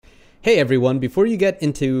Hey everyone, before you get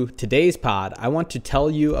into today's pod, I want to tell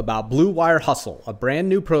you about Blue Wire Hustle, a brand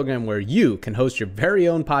new program where you can host your very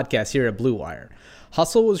own podcast here at Blue Wire.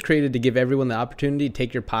 Hustle was created to give everyone the opportunity to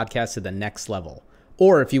take your podcast to the next level.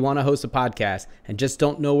 Or if you want to host a podcast and just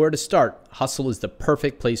don't know where to start, Hustle is the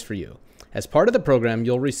perfect place for you. As part of the program,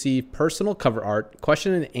 you'll receive personal cover art,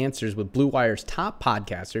 question and answers with Blue Wire's top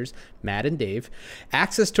podcasters, Matt and Dave,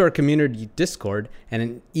 access to our community Discord, and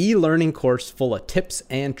an e-learning course full of tips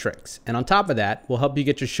and tricks. And on top of that, we'll help you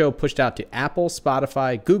get your show pushed out to Apple,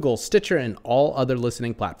 Spotify, Google, Stitcher, and all other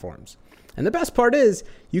listening platforms. And the best part is,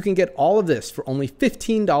 you can get all of this for only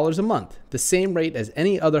 $15 a month, the same rate as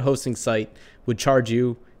any other hosting site would charge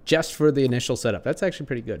you just for the initial setup. That's actually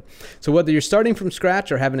pretty good. So whether you're starting from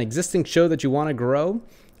scratch or have an existing show that you want to grow,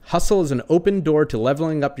 Hustle is an open door to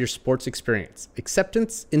leveling up your sports experience.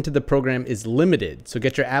 Acceptance into the program is limited, so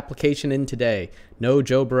get your application in today. No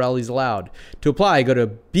Joe Borelli's allowed. To apply, go to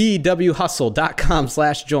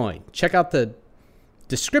bwhustle.com/join. Check out the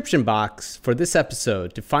description box for this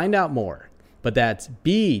episode to find out more. But that's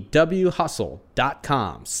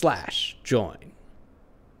bwhustle.com/join.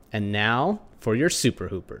 And now for your Super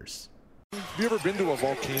Hoopers. Have you ever been to a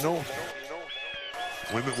volcano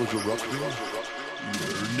when it was erupting? You're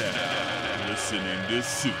now listening to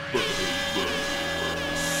Super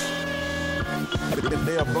Hoopers.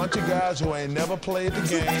 They're a bunch of guys who ain't never played the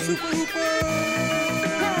game.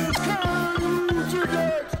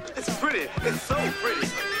 It's pretty. It's so pretty.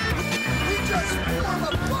 We just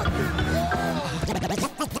won a fucking war.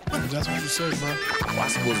 That's what you say, bro. Well, I'm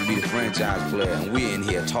supposed to be the franchise player, and we're in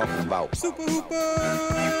here talking about Super Hoopers.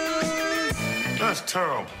 That's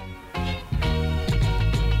terrible.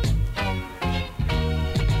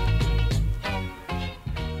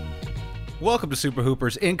 Welcome to Super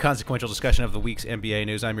Hoopers, inconsequential discussion of the week's NBA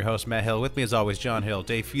news. I'm your host, Matt Hill. With me, as always, John Hill,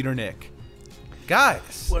 Dave Feeder, Nick.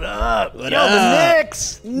 Guys. What up? What Yo, up? the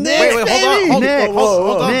Knicks. Wait, hold on.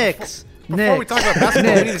 Hold on. Knicks. Before we talk about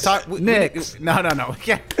basketball, we need to talk. Knicks. No. We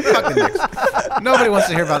can't. Fuck the Knicks. Nobody wants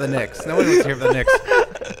to hear about the Knicks.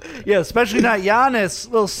 Yeah, especially not Giannis.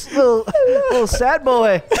 Little sad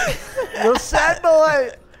boy. Little sad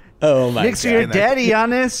boy. Oh my Knicks God. are your daddy,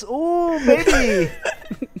 Giannis. Ooh, baby.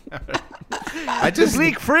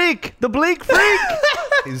 The bleak freak.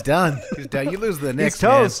 He's done. You lose the Knicks, He's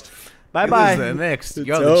toast. man. Bye-bye. You lose the Knicks. It's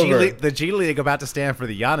Yo, over. the G League about to stand for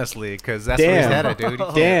the Giannis League because that's where he's headed, dude.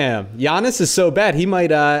 Damn. Giannis is so bad, he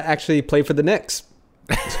might actually play for the Knicks.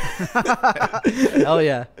 Hell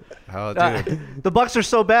yeah. Oh, dude. The Bucks are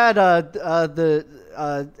so bad.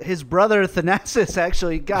 His brother Thanasis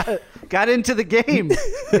actually got into the game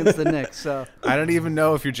against the Knicks. So I don't even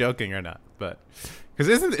know if you're joking or not, but because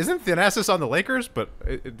isn't Thanasis on the Lakers? But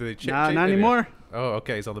did they not anymore. Oh,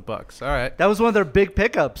 okay, he's on the Bucks. All right. That was one of their big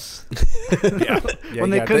pickups Yeah, when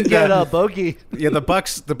they couldn't get Bogey. Yeah, the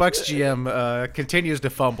Bucks GM continues to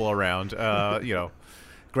fumble around,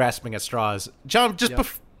 grasping at straws. John,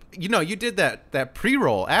 you did that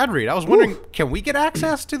pre-roll ad read. I was wondering, can we get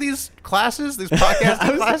access to these classes, these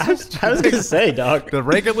podcasting classes? I was going to say, dog. The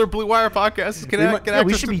regular Blue Wire podcasts can get access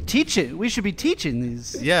We should be teaching. We should be teaching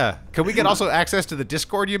these. Yeah. Can we get also access to the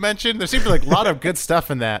Discord you mentioned? There seems like a lot of good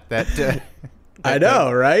stuff in that. I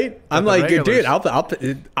know, right? I'm like, dude, I'll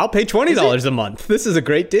pay $20 a month. This is a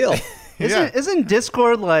great deal. Isn't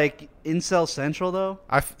Discord like Incel Central though?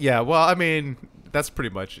 Well, I mean, that's pretty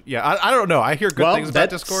much. Yeah, I don't know. I hear good things about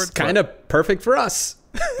Discord. That's kind of perfect for us.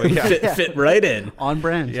 But yeah. fit right in. On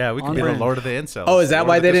brand. Yeah, we could be the Lord of the Incels. Oh, is that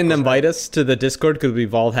why they didn't Discord. invite us to the Discord? Because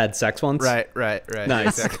we've all had sex once? Right.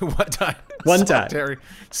 Nice. Exactly. One time.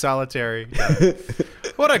 Solitary. Yeah.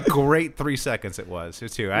 What a great 3 seconds it was,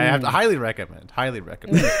 too. I have to highly recommend. If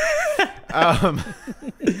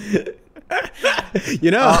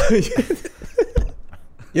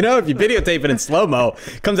you videotape it in slow-mo,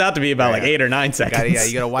 it comes out to be about 8 or 9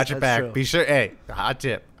 seconds. You gotta watch it That's back. true. Be sure. Hey, hot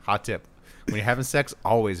tip. When you're having sex,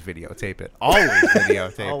 always videotape it. Always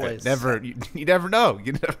videotape Always. it. Never. You never know.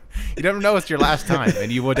 You never know it's your last time,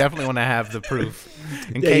 and you will definitely want to have the proof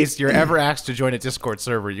in case you're ever asked to join a Discord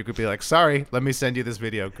server. You could be like, "Sorry, let me send you this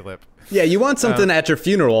video clip." Yeah, you want something at your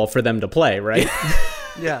funeral for them to play, right?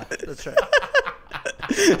 Yeah, that's right.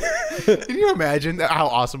 Can you imagine how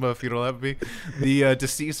awesome of a funeral that would be? The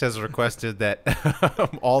deceased has requested that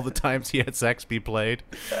all the times he had sex be played.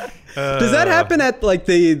 Does that happen at like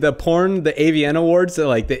the porn, the AVN awards,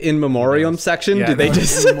 like the in memoriam section? Yeah, Do they no.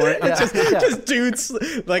 just just dudes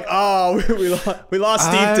like, oh, we lost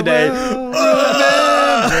Steve today.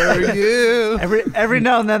 Remember you. Every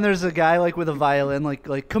now and then there's a guy like with a violin,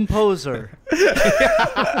 like composer.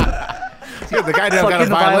 Dude, the guy doesn't got a Fucking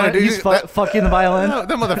the violin. violin. Dude, He's fucking the violin. no,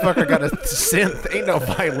 that motherfucker got a synth. Ain't no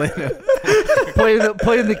violin.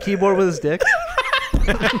 Playing the keyboard with his dick.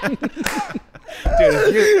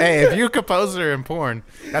 Dude, if you're a composer in porn,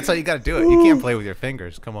 that's how you got to do it. You can't play with your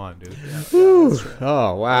fingers. Come on, dude.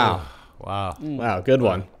 Oh wow, Wow. wow, good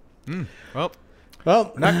one. Well,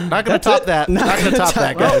 Well, not gonna that's top it. that. Not Not gonna gonna top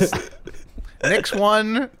that, top guys. Next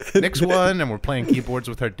one, and we're playing keyboards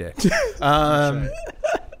with her dick.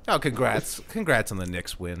 Oh, congrats on the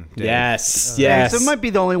Knicks win, Dave. yes, So yes. it might be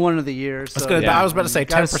the only one of the year. So I was about to say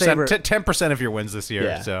Gotta savor 10%. it. 10% of your wins this year.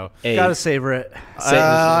 Yeah. So, Hey, Gotta savor it.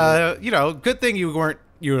 good thing you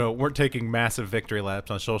weren't taking massive victory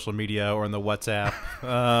laps on social media or in the WhatsApp.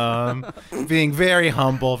 Being very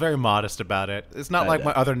humble, very modest about it. It's not like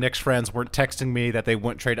my other Knicks friends weren't texting me that they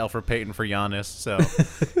wouldn't trade Elfrid Payton for Giannis. So,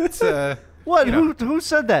 it's What? you know. Who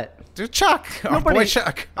said that? Chuck, our boy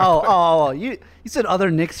Chuck. Oh, you said other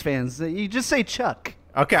Knicks fans. You just say Chuck.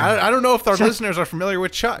 Okay, I don't know if our listeners are familiar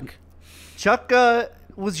with Chuck. Chuck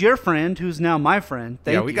was your friend, who's now my friend.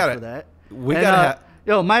 Thank you for that. We gotta.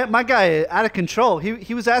 Yo, my guy out of control.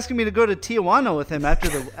 He was asking me to go to Tijuana with him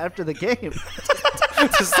after the game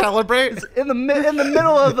To celebrate. in the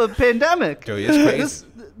middle of the pandemic. Dude, it's crazy.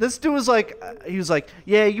 This dude was like,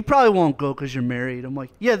 yeah, you probably won't go because you're married. I'm like,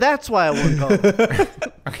 yeah, that's why I won't go.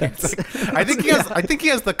 Okay, I think he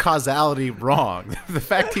has the causality wrong. The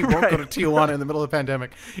fact he won't go to Tijuana in the middle of the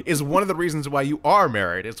pandemic is one of the reasons why you are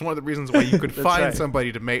married. It's one of the reasons why you could find right.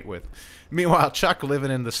 somebody to mate with. Meanwhile, Chuck living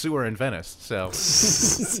in the sewer in Venice. So.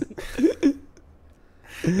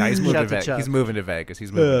 No, he's moving to Vegas. He's moving to Vegas.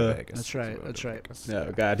 That's right. That's right.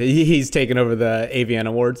 Oh God, he's taking over the AVN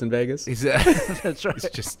awards in Vegas. That's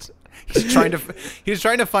right. He's trying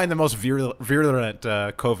to find the most virulent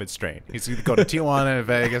COVID strain. He's going to go to Tijuana and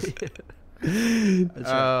Vegas.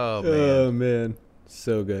 Oh man,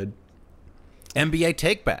 so good. NBA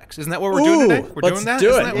takebacks. Isn't that what we're doing today? We're let's doing that. do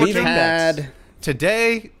Isn't it. that what We've we're doing? had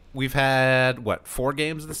Today we've had 4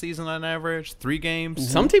 games of the season on average? 3 games.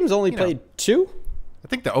 some teams only played 2. I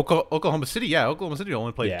think the Oklahoma City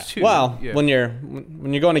only played 2. Well, Yeah. when you're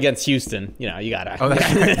going against Houston, you gotta Oh,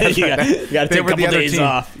 that's right. you gotta take a couple days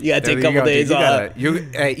off. You gotta take a couple days off.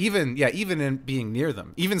 Even in being near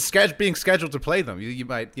them, even being scheduled to play them, you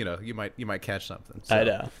might catch something. So I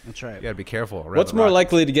know. That's right. You gotta be careful. around What's the more Rockets.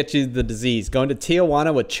 likely to get you the disease? Going to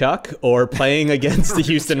Tijuana with Chuck or playing against the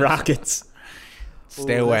Houston Rockets?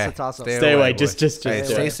 Stay Ooh, away. that's a toss-up. Stay away. boy. Just Hey, stay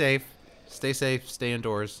stay away. safe. Stay safe. Stay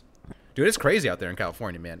indoors. Dude, it's crazy out there in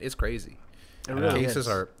California, man. It's crazy. It really cases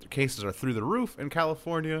is. are through the roof in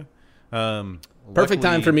California. Perfect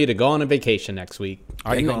time for me to go on a vacation next week.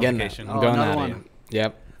 Are you going on vacation? I'm Oh, going another out one. of here.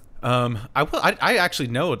 Yep. I actually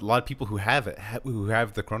know a lot of people who have the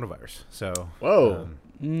coronavirus. So Whoa.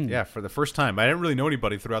 yeah, for the first time, I didn't really know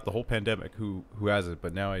anybody throughout the whole pandemic who has it,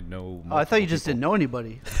 but now I know. Oh, I thought you just multiple didn't know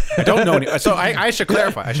anybody. people. I don't know any. So I should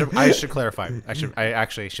clarify. I should clarify. I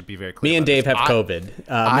actually should be very clear. Me and about Dave this. have COVID.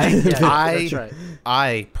 That's right.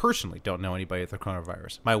 I personally don't know anybody with the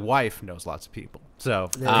coronavirus. My wife knows lots of people. So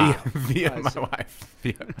via my wife.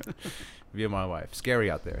 Via my wife.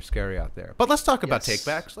 Scary out there. But let's talk about Yes.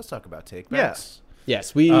 takebacks. Yeah.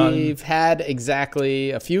 Yes, we've had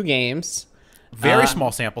exactly a few games. Very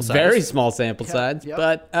small sample size. Very small sample size, Yep.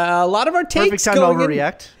 but a lot of our takes Perfect time to going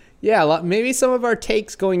overreact. maybe some of our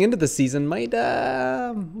takes going into the season might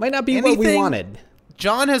not be what we Anything- wanted.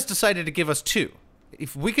 John has decided to give us 2.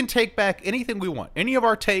 If we can take back anything we want, any of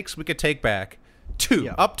our takes, we could take back 2.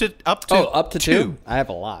 Yeah. Up to Up to 2? I have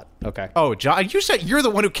a lot. Okay. Oh, John, you said you're the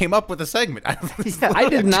one who came up with the segment. I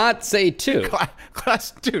did not say 2.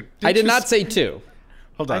 Class, dude. I did not say 2.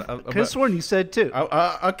 Hold on. Could have sworn you said 2.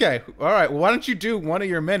 Okay. All right. Well, why don't you do one of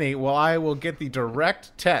your many while I will get the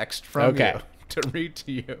direct text from Okay. you to read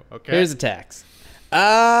to you. Okay. Here's a text.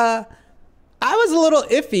 I was a little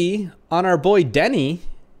iffy on our boy Denny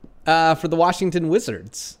for the Washington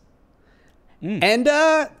Wizards. And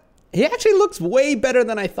he actually looks way better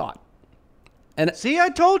than I thought. And See, I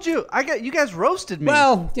told you. You guys roasted me.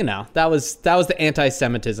 well, that was the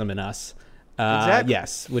anti-Semitism in us. Exactly.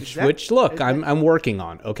 Yes, which look, I'm working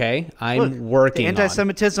on. Okay, I'm Look, working the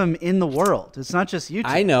anti-Semitism in the world. It's not just you two.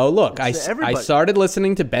 I know. Look, I It's everybody. started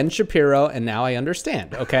listening to Ben Shapiro, and now I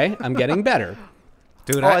understand. Okay, I'm getting better.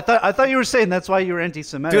 Dude, Oh, I thought you were saying that's why you were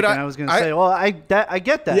anti-Semitic, Dude, and I was going to say, well, I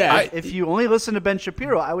get that. Yeah. If you only listen to Ben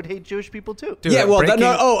Shapiro, I would hate Jewish people too. Dude, Yeah, well, breaking-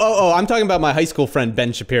 I'm talking about my high school friend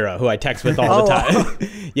Ben Shapiro, who I text with all the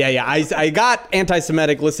time. yeah. I got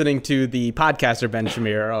anti-Semitic listening to the podcaster Ben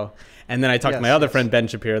Shapiro, and then I talked to my other friend Ben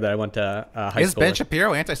Shapiro that I went to high Is school Ben with.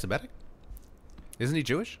 Shapiro anti-Semitic? Isn't he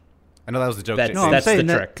Jewish? I know that was the joke. That's- Jason. No, I'm That's saying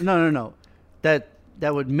the that, trick. No.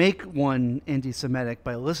 that would make one anti-Semitic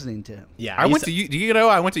by listening to him. Yeah, I went to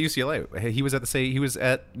I went to UCLA. He was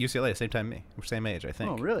at UCLA same time me. We're same age, I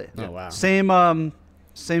think. Oh, really? Oh, wow. Same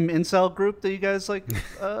incel group that you guys like.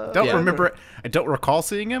 Don't remember. I don't recall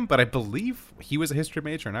seeing him, but I believe he was a history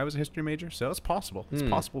major and I was a history major, so it's possible. It's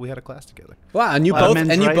possible we had a class together. Wow, and you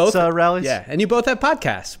both rallies. Yeah, and you both have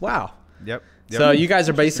podcasts. Wow. Yep. So you guys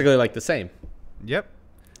are basically like the same. Yep.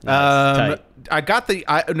 Nice. Tight.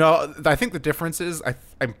 I think the difference is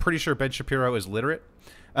I'm pretty sure Ben Shapiro is literate.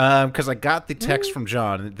 Because I got the text from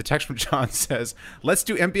John. The text from John says, "Let's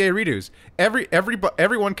do NBA redos.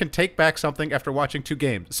 Everyone can take back something after watching 2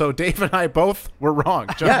 games." So Dave and I both were wrong.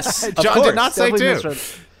 John, Yes, of John course. did not say Definitely 2.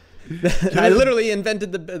 misread. I literally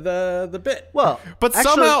invented the bit. Well, But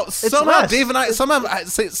actually, somehow it's Dave less. and I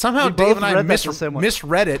We Dave both and I read that the same way.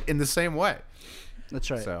 misread it in the same way. That's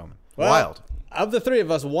right. So Well, wild. Of the 3 of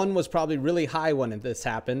us, one was probably really high when this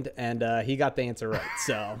happened, and he got the answer right.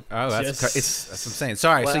 So That's what I'm saying.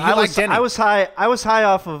 Sorry. Well, so you I like was, Denny? I was high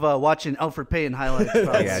off of watching Alfred Payton highlights.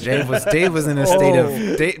 probably. Yeah, Dave was in a state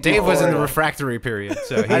of Dave was in the refractory period.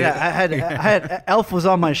 So he, I had Elf was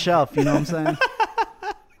on my shelf. You know what I'm saying?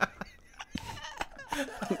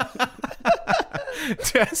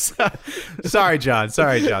 Sorry, John.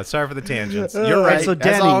 Sorry for the tangents. You're right. So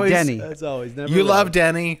As always, Denny. As always, never You wrong. love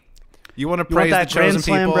Denny. You want to You want praise the that chosen Grand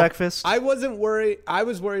Slam people. breakfast? I wasn't worried. I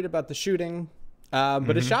was worried about the shooting,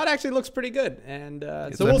 but his shot actually looks pretty good, and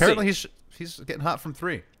so we'll apparently see. he's getting hot from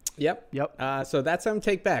 3. Yep. So that's some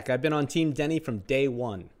take back. I've been on Team Denny from day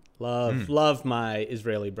one. Love my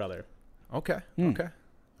Israeli brother. Okay. Okay.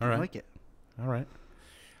 All right. I like it. All right.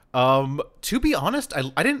 To be honest,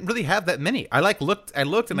 I didn't really have that many. I looked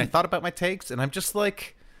and I thought about my takes, and I'm just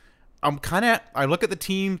like, I look at the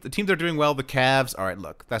team. The teams are doing well. The Cavs. All right,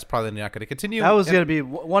 look, that's probably not going to continue. That was going to be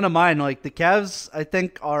one of mine. Like the Cavs, I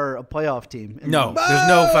think are a playoff team. No, there's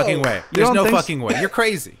no fucking way. There's don't no think fucking way. You're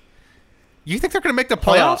crazy. You think they're going to make the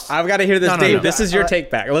Hold on. playoffs? I've got to hear this, No, no, Dave. no. This is your take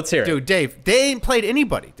back. Let's hear it. Dude, Dave, they ain't played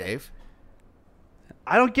anybody, Dave.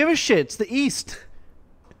 I don't give a shit. It's the East.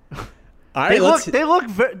 All right, They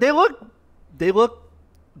look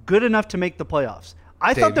good enough to make the playoffs.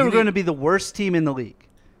 I Dave, thought they you were going need- to be the worst team in the league.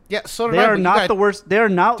 Yeah, so did They I, are but you not got- the worst. They are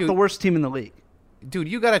not Dude. the worst team in the league. Dude,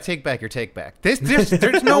 you got to take back your take back.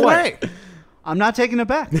 There's no way. I'm not taking it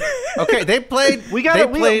back. Okay, they played. We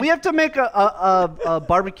have to make a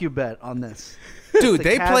barbecue bet on this. Dude, The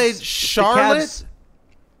they Cavs- played the Charlotte, Cavs-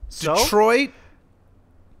 So? Detroit.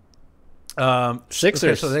 Sixers.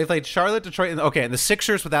 Okay, so they played Charlotte, Detroit, and the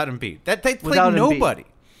Sixers without Embiid. They played Without Embiid. nobody.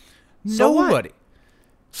 So what? Nobody.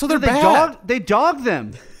 So they're They bad. dog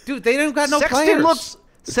them. Dude, they don't got no players.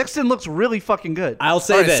 Sexton looks really fucking good. I'll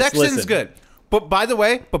say All right, this. Sexton's listen. good. But by the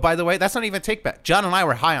way, that's not even a take back. John and I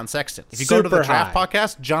were high on Sexton. If you go to the Super draft high.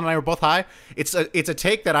 podcast, John and I were both high. It's a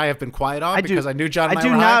take that I have been quiet on I do- because I knew John and I, I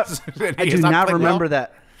do were not. high. and I he do has not played remember well.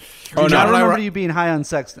 that. Oh, I John and I remember were- you being high on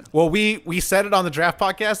Sexton. Well, we said it on the draft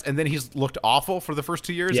podcast, and then he's looked awful for the first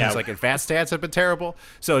 2 years. Yeah. His advanced stats have been terrible.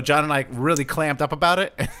 So John and I really clamped up about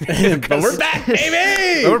it. But we're back,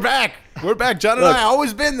 baby. We're back. We're back. John and Look, I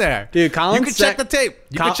always been there. dude, Colin you can check the tape.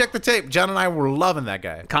 You Col- can check the tape. John and I were loving that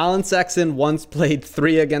guy. Colin Sexton once played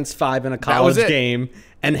 3 against 5 in a was college it. game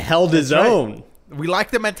and held his right. own. We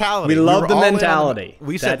like the mentality. We love were the all in on- mentality.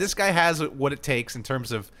 We said That's- this guy has what it takes in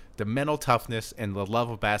terms of the mental toughness and the love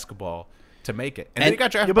of basketball to make it. And then he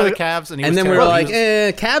got drafted by the Cavs, and he was then we were terrible. like, He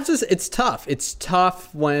was- Cavs it's tough. It's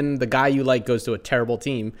tough when the guy you like goes to a terrible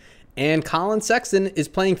team. And Colin Sexton is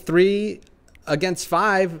playing 3 against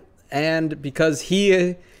 5, and because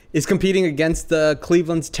he is competing against the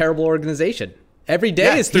Cleveland's terrible organization. Every day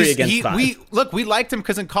Yeah, is 3 against 5. We liked him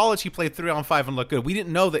because in college he played 3-on-5 and looked good. We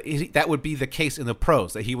didn't know that that would be the case in the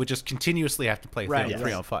pros, that he would just continuously have to play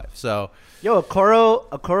 3-on-5. So, Yo,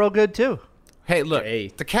 Okoro good too. hey, look,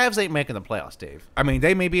 Hey. the Cavs ain't making the playoffs, Dave. I mean,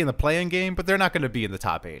 they may be in the play-in game, but they're not going to be in the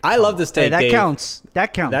top 8. I love this take, Hey, that Dave. counts.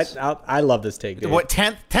 That counts. I love this take, Dave. What,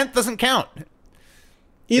 10th? 10th doesn't count.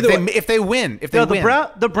 Either way. If they win,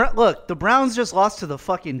 Look, the Browns just lost to the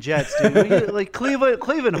fucking Jets, dude.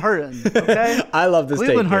 Cleveland hurting. Okay, I love this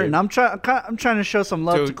Cleveland take, hurting. Dave. I'm trying to show some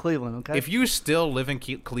love to Dude, Cleveland. Okay, If you still live in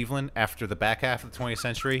Cleveland after the back half of the 20th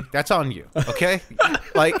century, that's on you, okay?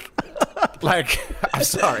 like, I'm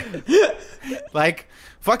sorry. Like,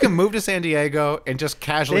 fucking move to San Diego and just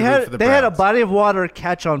casually root for the they Browns. had a body of water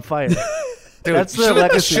catch on fire. Dude, that's their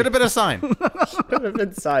legacy. Should have been a sign.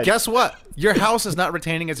 Inside. Guess what? Your house is not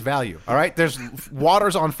retaining its value, all right? There's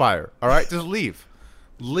water's on fire, all right? Just leave.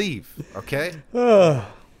 Leave, okay? Come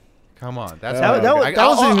Come on, that's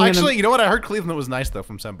wasn't even actually. You know what? I heard Cleveland was nice though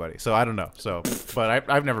from somebody, so I don't know. So, but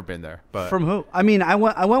I've never been there. But From who? I mean, I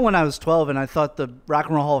went when I was 12, and I thought the Rock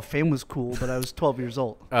and Roll Hall of Fame was cool, but I was 12 years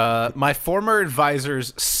old. my former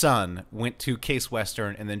advisor's son went to Case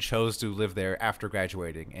Western and then chose to live there after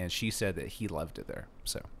graduating, and she said that he loved it there.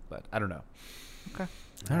 So, but I don't know. Okay.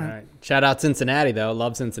 All right. Shout out Cincinnati though.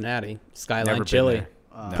 Love Cincinnati. Skyline Never been Chili. there.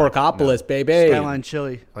 Porkopolis, baby. Skyline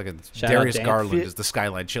Chili. Like Shout Darius out Dan. Garland is the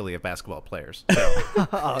Skyline Chili of basketball players.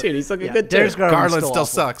 So. Dude, he's looking Yeah, good Darius too. Garland's Garland still awful.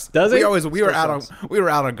 sucks. Does he? We were out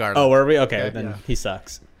on Garland. Oh, were we? Okay, then he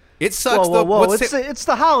sucks. It sucks Whoa, though. whoa, whoa! What's It's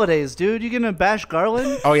the holidays, dude. You gonna bash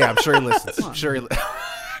Garland? Oh yeah, I'm sure he listens. I'm sure he.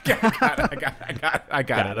 I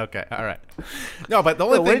got it. Okay, all right. No, but the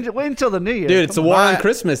only thing, Wait until the New Year. Dude, it's a Come war on. on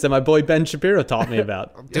Christmas that my boy Ben Shapiro taught me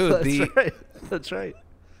about. dude, That's right. That's right.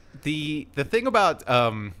 the thing about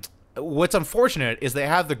what's unfortunate is they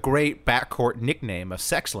have the great backcourt nickname of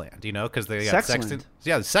Sexland, you know, because they got Sexland. Sexton.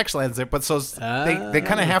 Yeah, the Sexland's there, but so they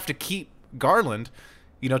kind of have to keep Garland,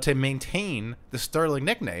 you know, to maintain the Sterling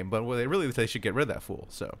nickname. But they should get rid of that fool.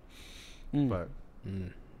 So, but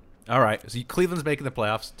all right, so Cleveland's making the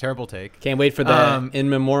playoffs. Terrible take. Can't wait for the in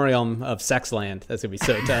memoriam of Sexland. That's gonna be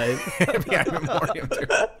so tight. Yeah, memoriam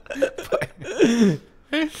too.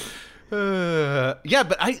 Yeah,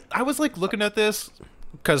 but I was like looking at this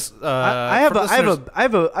because I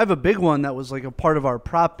have a big one that was like a part of our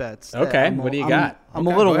prop bets. that Okay, I'm- what do you I'm- got? I'm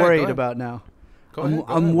Okay, a little go ahead, worried go ahead. about now. Go ahead, go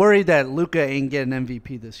I'm ahead. worried that Luka ain't getting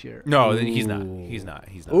MVP this year. No, he's not. He's not.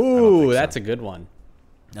 I don't Ooh, think that's so. a good one.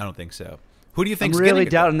 I don't think so. Who do you I'm think's really getting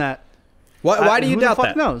it, doubting though? that. Why do you who the doubt fuck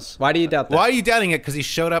that? knows? Why do you doubt that? Why are you doubting it? Because he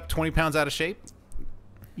showed up 20 pounds out of shape?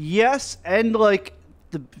 Yes, and like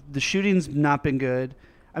the shooting's not been good.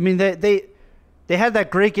 I mean, they had that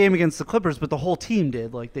great game against the Clippers, but the whole team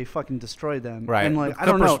did. Like they fucking destroyed them. Right. And like The I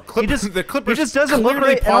don't know. Clippers- he the Clippers just doesn't look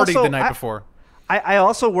clearly right. And partied also, the night before. I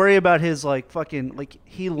also worry about his like fucking like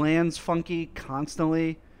he lands funky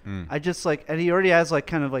constantly. I just like, and he already has like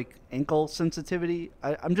kind of like ankle sensitivity.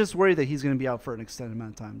 I'm just worried that he's going to be out for an extended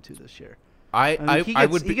amount of time too this year.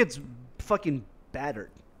 He gets fucking battered.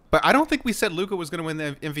 But I don't think we said Luka was going to win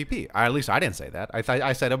the MVP. At least I didn't say that. I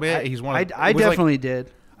said, he's one. I definitely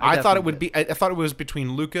did. I thought it would be. I thought it was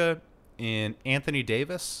between Luka and Anthony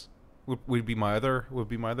Davis. Would be my other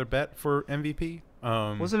bet for MVP.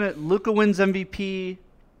 Wasn't it Luka wins MVP,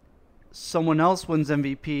 someone else wins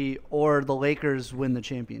MVP, or the Lakers win the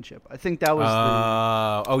championship? I think that was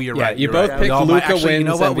Oh, you're Yeah, right. you you're both right. picked Luka actually, you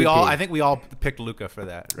know wins what? MVP. I think we all picked Luka for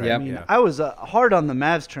that. Right? Yep. I mean, Yeah. I was hard on the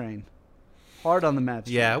Mavs train. Hard on the Mavs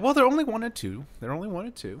train. Yeah, well, they're only 1-2.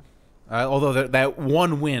 Although that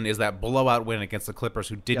one win is that blowout win against the Clippers,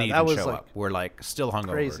 who didn't Yeah, that even was, show like, up. We're like still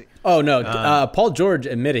hungover. Crazy. Oh no, Paul George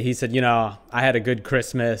admitted. He said, I had a good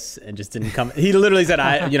Christmas and just didn't come. He literally said,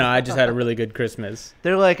 I just had a really good Christmas.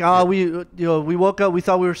 They're like, we woke up, we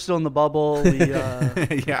thought we were still in the bubble. We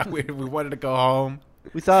Yeah, we wanted to go home.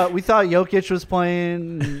 we thought Jokic was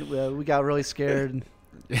playing. And we got really scared.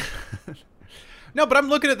 No, but I'm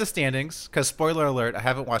looking at the standings because, spoiler alert, I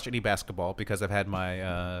haven't watched any basketball because I've had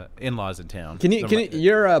my in-laws in town.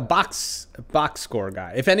 You're a box score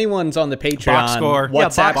guy. If anyone's on the Patreon, Box score.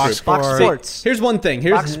 WhatsApp Box group, Sports. here's one thing.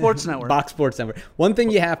 Box Sports Network. Box Sports Network. One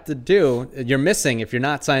thing you have to do, you're missing if you're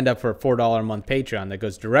not signed up for a $4 a month Patreon that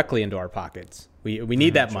goes directly into our pockets. We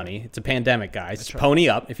need that money. It's a pandemic, guys. Pony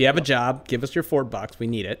up. If you have a job, give us your $4. We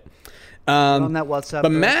need it. On that WhatsApp. But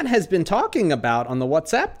thread. Matt has been talking about on the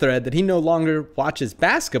WhatsApp thread that he no longer watches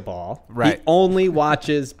basketball. Right. He only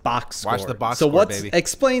watches box score. Watch the box so score, baby.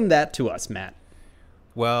 Explain that to us, Matt.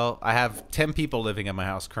 Well, I have 10 people living in my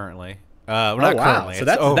house currently. Well, not currently. So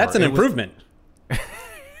It's over. that's an It was- improvement.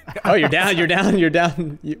 Oh, you're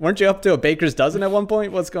down. Weren't you up to a baker's dozen at one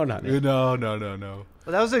point? What's going on here? No.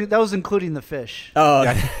 Well, that was including the fish. Oh,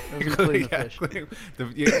 That was including the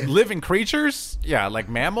fish. Living creatures, yeah, like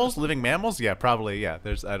mammals, living mammals, yeah, probably, yeah.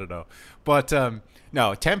 There's, I don't know, but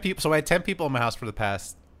no, 10 people. So I had 10 people in my house for the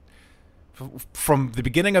past, from the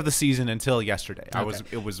beginning of the season until yesterday.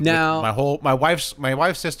 It was Now- my wife's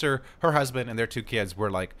sister, her husband, and their 2 kids were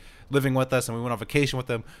like living with us, and we went on vacation with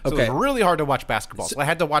them. So Okay. it was really hard to watch basketball. So I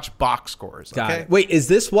had to watch box scores. got Okay, it. Wait, is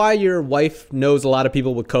this why your wife knows a lot of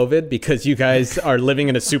people with COVID? Because you guys are living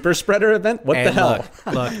in a super spreader event? What the And hell?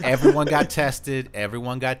 Look, everyone got tested.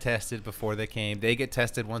 Everyone got tested before they came. They get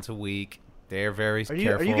tested once a week. They're very Are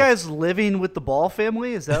careful. you guys living with the Ball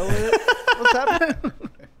family? Is that what's happening?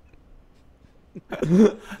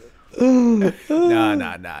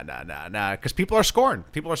 Nah. Because people are scoring.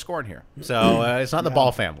 People are scoring here. So it's not the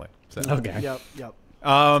Ball family. So. Okay. Yep.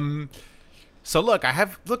 So look, I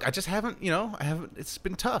just haven't, it's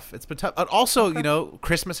been tough. It's been tough. And also,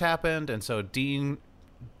 Christmas happened, and so Dean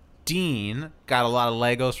got a lot of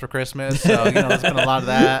Legos for Christmas. So there's been a lot of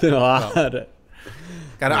that.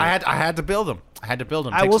 I had to build them.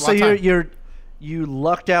 I will say you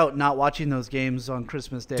lucked out not watching those games on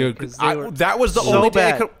Christmas Day. Dude, that was the only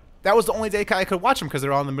day. That was the only day I could watch them because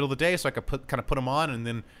they're all in the middle of the day, so I could put them on, and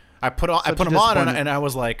then I put them on, and I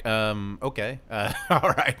was like, okay, all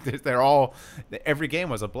right. Every game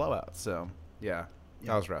was a blowout. So yeah,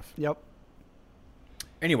 that was rough. Yep.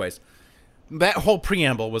 Anyways, that whole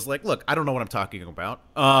preamble was like, look, I don't know what I'm talking about.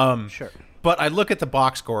 Sure. But I look at the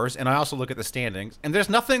box scores, and I also look at the standings, and there's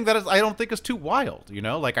nothing that I don't think is too wild.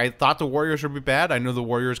 Like I thought the Warriors would be bad. I know the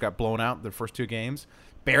Warriors got blown out in their first 2 games.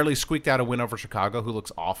 Barely squeaked out a win over Chicago, who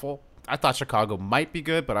looks awful. I thought Chicago might be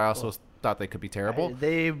good, but I also thought they could be terrible.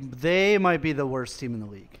 They might be the worst team in the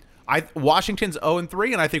league. Washington's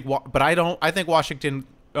 0-3, and I think Washington,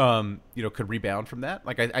 could rebound from that.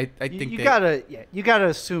 Like I think you gotta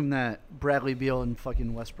assume that Bradley Beal and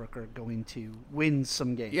fucking Westbrook are going to win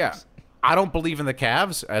some games. Yeah. I don't believe in the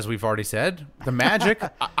Cavs, as we've already said. The Magic,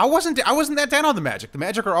 I wasn't that down on the Magic. The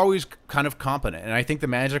Magic are always kind of competent, and I think the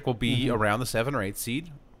Magic will be around the 7th or 8th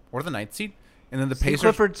seed or the 9th seed. And then the Steve Pacers.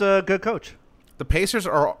 Clifford's a good coach. The Pacers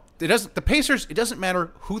are. The Pacers. It doesn't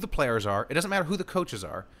matter who the players are. It doesn't matter who the coaches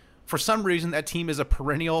are. For some reason, that team is a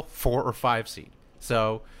perennial 4 or 5 seed.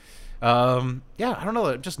 So, I don't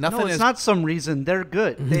know. Just nothing. No, it's not some reason. They're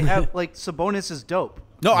good. They have Sabonis is dope.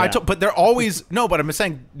 No, but they're always But I'm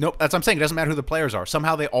saying no. That's what I'm saying. It doesn't matter who the players are.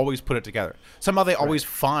 Somehow they always put it together. Somehow they always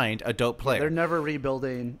find a dope player. They're never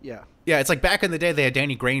rebuilding. Yeah. Yeah, it's like back in the day they had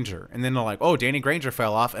Danny Granger, and then they're like, oh, Danny Granger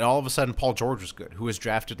fell off, and all of a sudden Paul George was good, who was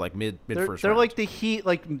drafted like mid first. They're round. like the Heat,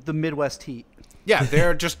 like the Midwest Heat. Yeah,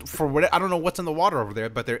 they're just for what I don't know what's in the water over there,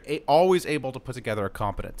 but they're always able to put together a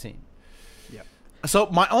competent team. Yeah. So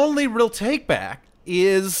my only real take back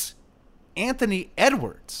is Anthony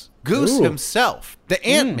Edwards, Goose himself, the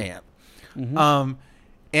Ant-Man.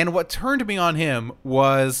 And what turned me on him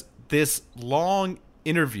was this long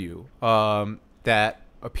interview that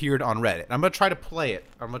appeared on Reddit. I'm going to try to play it.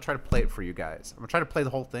 I'm going to try to play it for you guys. I'm going to try to play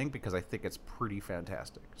the whole thing because I think it's pretty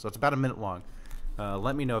fantastic. So it's about a minute long.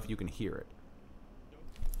 Let me know if you can hear it.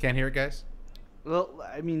 Can't hear it, guys? Well,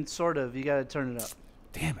 I mean, sort of. You got to turn it up.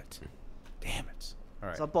 Damn it. All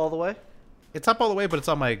right. It's up all the way? It's up all the way, but it's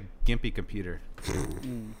on my gimpy computer.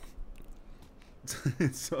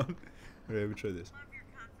 It's on... Let me try this.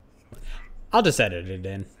 I'll just edit it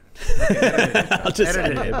in. I'll just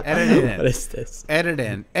edit it in. What is this? Edit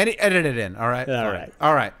it in. All right.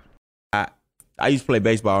 All right. I used to play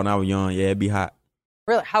baseball when I was young. Yeah, it'd be hot.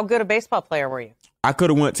 Really? How good a baseball player were you? I could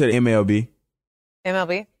have went to the MLB.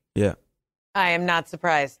 MLB? Yeah. I am not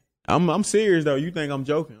surprised. I'm serious though. You think I'm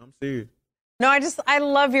joking? I'm serious. No, I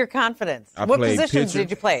love your confidence. What positions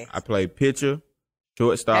did you play? I played pitcher,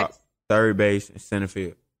 shortstop, third base, and center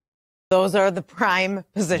field. Those are the prime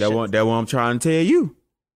positions. That's what I'm trying to tell you.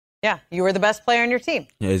 Yeah, you were the best player on your team.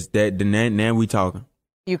 Is that now we talking?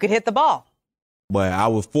 You could hit the ball. But I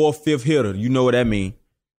was 4th, 5th hitter. You know what that mean?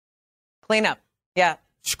 Clean up. Yeah.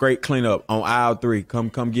 Straight clean up on aisle 3.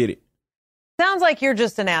 Come get it. Sounds like you're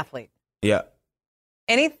just an athlete. Yeah.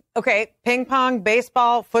 Ping pong,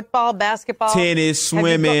 baseball, football, basketball, tennis,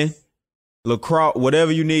 swimming, lacrosse,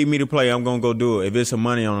 whatever you need me to play, I'm gonna go do it. If it's some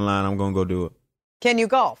money on the line, I'm gonna go do it. Can you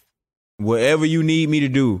golf? Whatever you need me to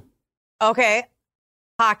do. Okay.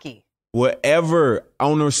 Hockey. Whatever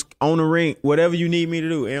on the ring, whatever you need me to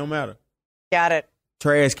do, it don't matter. Got it.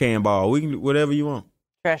 Trash can ball, we can do whatever you want.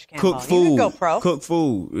 Trash can cook ball. Food. You can go pro. Cook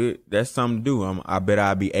food. That's something to do. I bet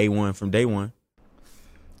I'll be A1 from day one.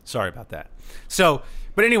 Sorry about that. So,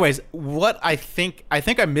 but anyways, what I think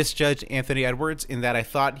I misjudged Anthony Edwards in that I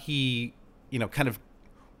thought he, didn't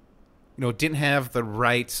have the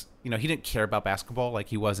right, he didn't care about basketball. Like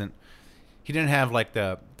he didn't have like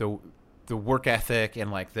the work ethic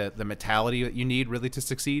and like the mentality that you need really to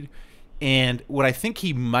succeed. And what I think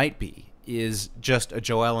he might be is just a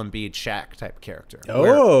Joel Embiid Shaq type character.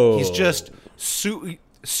 Oh. He's just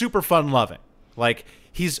super fun loving. Like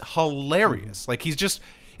he's hilarious. Like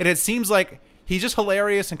and it seems like he's just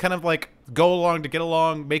hilarious and kind of like go along to get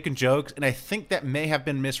along, making jokes. And I think that may have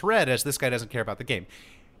been misread as this guy doesn't care about the game.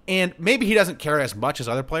 And maybe he doesn't care as much as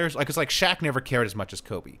other players. Like it's like Shaq never cared as much as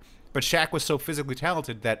Kobe. But Shaq was so physically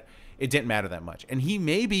talented that it didn't matter that much. And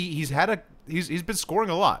he's been scoring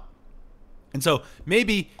a lot. And so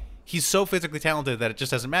maybe he's so physically talented that it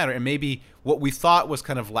just doesn't matter. And maybe what we thought was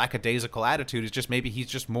kind of lackadaisical attitude is just maybe he's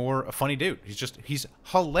just more a funny dude. He's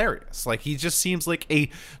hilarious. Like he just seems like a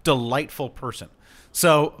delightful person.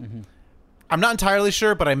 So I'm not entirely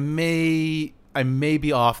sure, but I may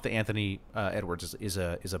be off. The Anthony Edwards is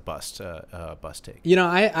a bust take. You know,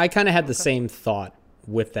 I kind of had the same thought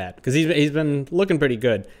with that because he's been looking pretty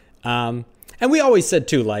good, and we always said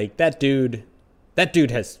too, like that dude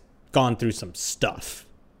has gone through some stuff,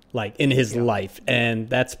 like in his life, and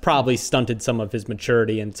that's probably stunted some of his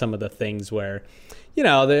maturity and some of the things where, you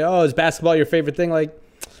know, is basketball your favorite thing? Like,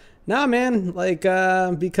 nah, man, like,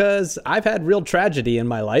 because I've had real tragedy in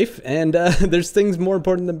my life, and there's things more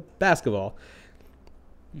important than basketball.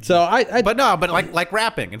 So but like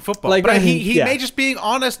rapping and football. Like, but he may just being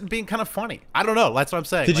honest and being kind of funny. I don't know. That's what I'm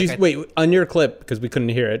saying. Did you wait on your clip, because we couldn't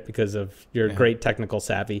hear it because of your great technical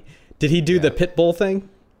savvy? Did he do the pit bull thing?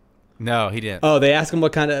 No, he didn't. Oh, they asked him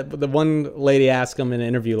what kind of. The one lady asked him in an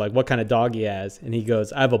interview, like, what kind of dog he has, and he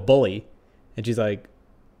goes, "I have a bully," and she's like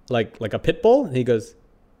a pit bull, and he goes,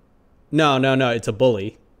 No, it's a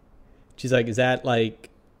bully. She's like, is that like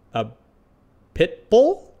a pit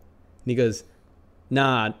bull? And he goes,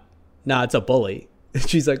 Nah, it's a bully. And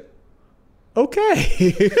she's like,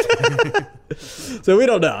 okay. So we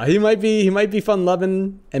don't know. He might be fun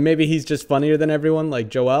loving, and maybe he's just funnier than everyone, like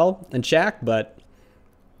Joel and Shaq. But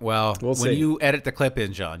we'll see. When you edit the clip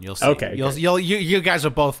in, John, you'll see. Okay, you guys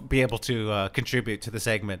will both be able to contribute to the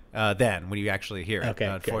segment then when you actually hear it. Okay,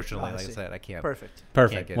 unfortunately, like I said, I can't.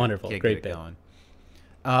 Perfect. Wonderful, great bit. Going.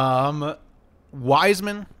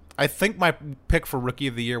 Wiseman. I think my pick for Rookie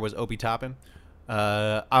of the Year was Obi Toppin.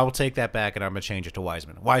 I will take that back, and I'm going to change it to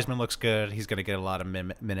Wiseman. Wiseman looks good. He's going to get a lot of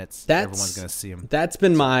minutes. Everyone's going to see him. That's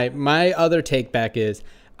been my other take back is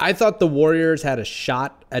I thought the Warriors had a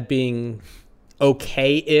shot at being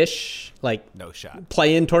okay-ish, like no shot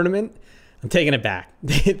play-in tournament. I'm taking it back.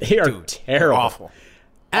 They are terrible. Awful.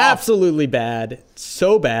 Absolutely bad.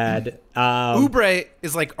 So bad. Oubre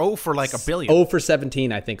is like 0 for like a billion. 0 for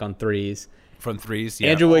 17, I think, on threes. From threes,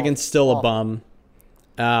 yeah. Andrew Wiggins still a bum.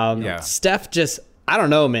 Steph just, I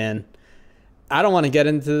don't know, man. I don't want to get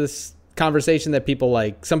into this conversation that people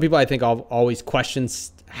like. Some people I think always question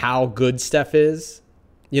how good Steph is,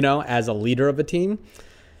 you know, as a leader of a team.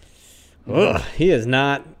 Ugh, he is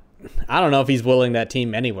not. I don't know if he's willing that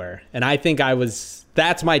team anywhere. And I think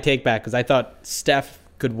that's my take back, because I thought Steph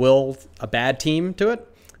could will a bad team to it.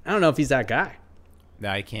 I don't know if he's that guy.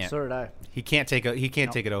 No, he can't. So did I. He can't take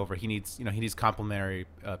it over. He needs complementary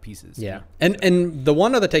pieces. Yeah. And the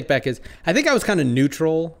one other take back is I think I was kind of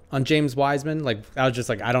neutral on James Wiseman. Like I was just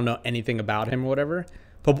like, I don't know anything about him or whatever.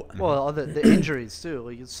 But well, the injuries too.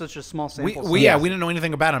 Like it's such a small sample. We didn't know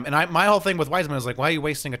anything about him. And my whole thing with Wiseman was like, why are you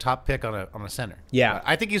wasting a top pick on a center? Yeah.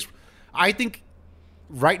 I think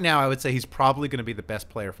right now I would say he's probably going to be the best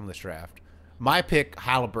player from this draft. My pick,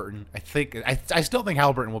 Halliburton. I still think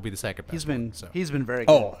Halliburton will be the second best. He's been very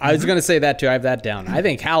good. Oh, I was going to say that too. I have that down. I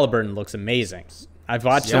think Halliburton looks amazing. I've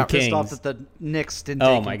watched some Kings. Pissed off that the Knicks didn't.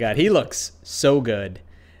 Oh my God, he looks so good.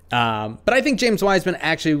 But I think James Wiseman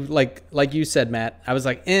actually, like you said, Matt. I was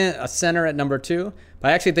like, a center at number 2.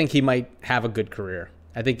 But I actually think he might have a good career.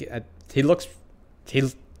 I think he looks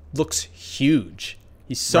huge.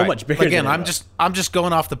 He's so much bigger. Again, than I'm just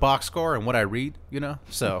going off the box score and what I read,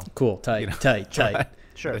 So cool, tight.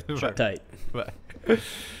 Sure. Tight.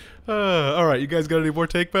 All right, you guys got any more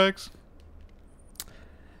takebacks?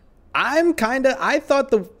 I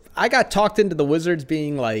thought I got talked into the Wizards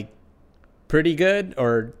being like pretty good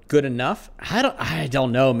or good enough. I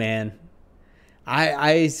don't know, man.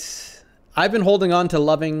 I've been holding on to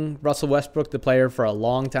loving Russell Westbrook, the player, for a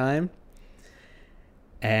long time,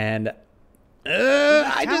 and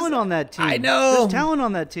talent on that team. I know. There's talent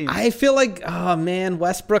on that team. I feel like, oh man,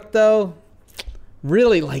 Westbrook though,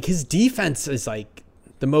 really, like his defense is like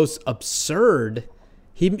the most absurd.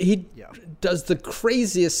 He does the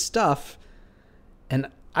craziest stuff,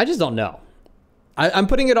 and I just don't know. I'm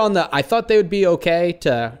putting it on I thought they would be okay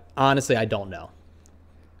to, honestly, I don't know.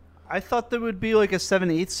 I thought there would be like a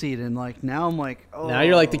 7-8 seed, and like now I'm like, oh. Now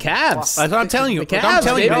you're like the Cavs. That's what I'm telling you. The Cavs, I'm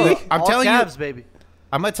telling you. I'm telling you. Cavs, baby.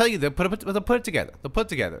 I'm gonna tell you, they'll put it together. They'll put it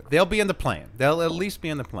together. They'll be in the plan. They'll at least be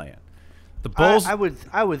in the plan. The Bulls. I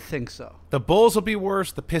would think so. The Bulls will be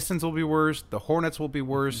worse. The Pistons will be worse. The Hornets will be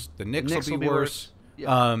worse. The Knicks will be worse.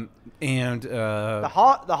 Yeah. And the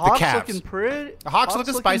Hawks looking pretty. The Hawks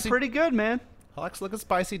looking spicy. Pretty good, man. Hawks looking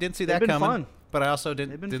spicy. Didn't see that coming. Fun. But I also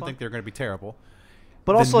didn't think they were going to be terrible.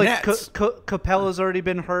 But also, like Capella's already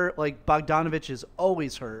been hurt. Like Bogdanovich is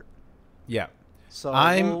always hurt. Yeah. So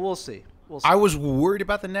we'll see. I was worried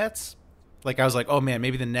about the Nets. Like I was like, oh man,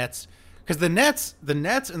 maybe the Nets, because the Nets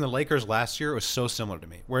and the Lakers last year was so similar to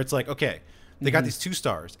me. Where it's like, okay, They got these 2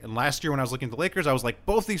 stars. And last year when I was looking at the Lakers, I was like,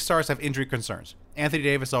 both these stars have injury concerns. Anthony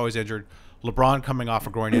Davis always injured. LeBron coming off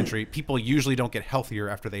a groin injury. People usually don't get healthier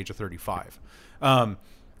after the age of 35.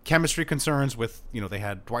 Chemistry concerns with, they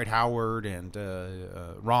had Dwight Howard and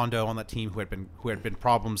Rondo on that team who had been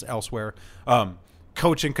problems elsewhere.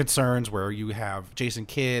 Coaching concerns where you have Jason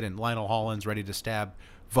Kidd and Lionel Hollins ready to stab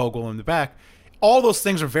Vogel in the back. All those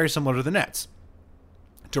things are very similar to the Nets.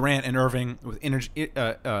 Durant and Irving with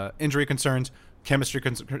injury concerns, chemistry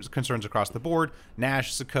concerns across the board.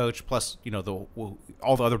 Nash is a coach, plus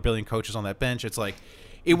all the other billion coaches on that bench. It's like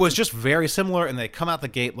it was just very similar, and they come out the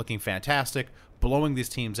gate looking fantastic, blowing these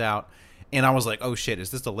teams out. And I was like, oh shit,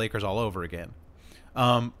 is this the Lakers all over again?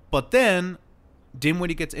 But then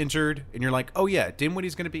Dinwiddie gets injured, and you're like, oh yeah,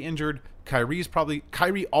 Dinwiddie's going to be injured.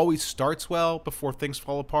 Kyrie always starts well before things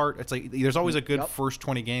fall apart. It's like there's always a good first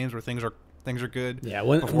 20 games where things are good. Yeah,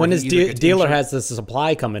 when his dealer has the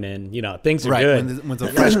supply coming in, things are good. When the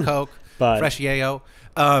fresh Coke, fresh yayo.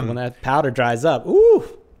 When that powder dries up,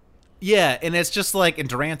 ooh. Yeah, and it's just like, and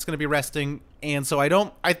Durant's going to be resting, and so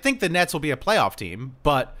I think the Nets will be a playoff team,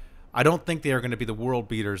 but I don't think they are going to be the world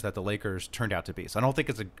beaters that the Lakers turned out to be. So I don't think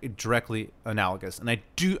it's directly analogous, and I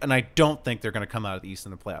don't think they're going to come out of the East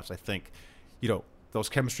in the playoffs. I think, those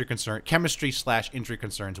chemistry/injury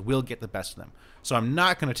concerns will get the best of them. So I'm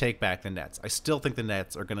not going to take back the Nets. I still think the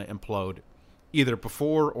Nets are going to implode either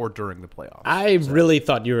before or during the playoffs. I really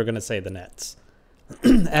thought you were going to say the Nets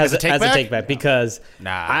as a take back because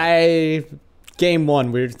game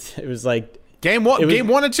one it was like game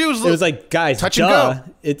one and two. It was like, guys, touch and go.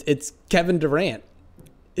 It's Kevin Durant.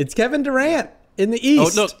 It's Kevin Durant in the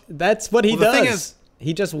East. Oh, no. That's what he does. Thing is,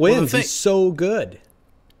 he just wins. He's so good.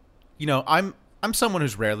 I'm someone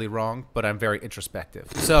who's rarely wrong, but I'm very introspective.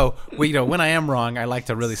 So, when I am wrong, I like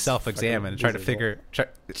to really self-examine and try to figure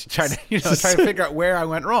out where I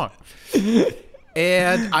went wrong.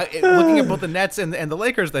 And looking at both the Nets and the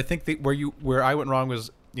Lakers, I think where I went wrong was,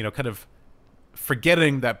 kind of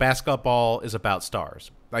forgetting that basketball is about stars.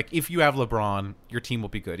 Like, if you have LeBron, your team will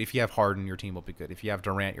be good. If you have Harden, your team will be good. If you have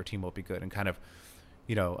Durant, your team will be good. And kind of,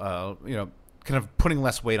 kind of putting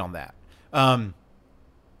less weight on that.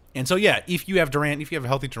 And so, yeah, if you have Durant, if you have a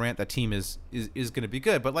healthy Durant, that team is going to be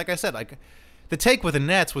good. But like I said, the take with the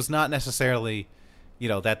Nets was not necessarily,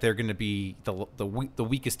 that they're going to be the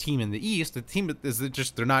weakest team in the East. The team is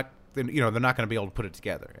just they're not going to be able to put it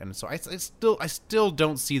together. And so I still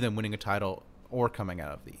don't see them winning a title or coming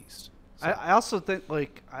out of the East. So. I also think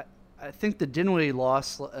I think the Dinwiddie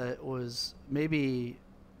loss was maybe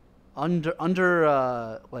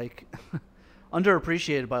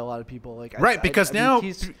underappreciated by a lot of people. Because now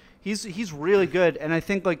he's really good, and I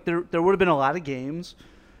think there would have been a lot of games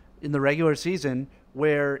in the regular season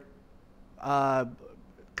where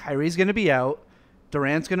Kyrie's going to be out,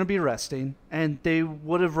 Durant's going to be resting, and they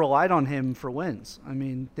would have relied on him for wins. I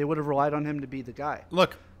mean, they would have relied on him to be the guy.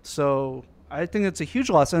 Look, so I think it's a huge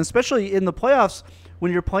loss, and especially in the playoffs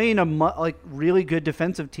when you're playing really good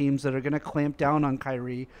defensive teams that are going to clamp down on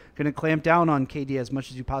Kyrie, going to clamp down on KD as much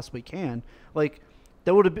as you possibly can. That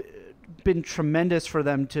would have been tremendous for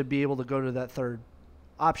them to be able to go to that third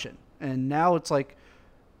option. And now it's like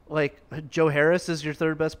Joe Harris is your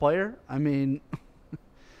third best player. I mean,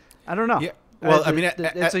 I don't know. Yeah. Well,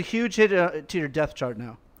 it's a huge hit to your depth chart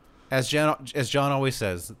now. As John always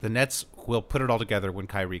says, the Nets will put it all together when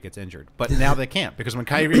Kyrie gets injured. But now they can't, because when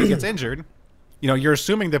Kyrie gets injured, you're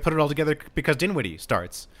assuming they put it all together because Dinwiddie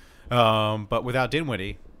starts. But without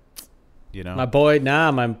Dinwiddie, My boy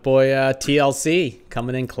TLC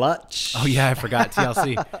coming in clutch. Oh, yeah, I forgot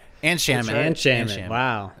TLC. And Shaman. And Shaman.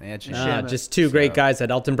 Wow. And Shaman. Just two great guys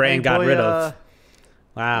that Elton Brand got rid of.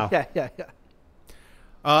 Wow. Yeah.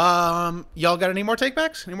 Y'all got any more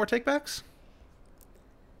takebacks?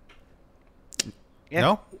 Yeah.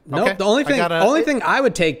 No? Nope. Okay. The only thing I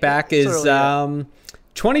would take back is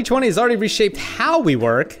 2020 has already reshaped how we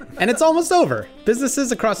work, and it's almost over.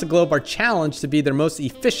 Businesses across the globe are challenged to be their most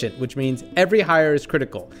efficient, which means every hire is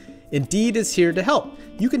critical. Indeed is here to help.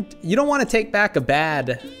 You don't want to take back a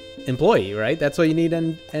bad employee, right? That's why you need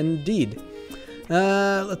Indeed.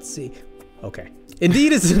 Let's see. Okay.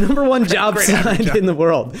 Indeed is the number one job site in the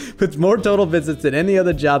world, with more total visits than any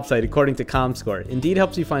other job site, according to ComScore. Indeed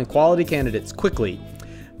helps you find quality candidates quickly,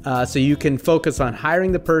 so you can focus on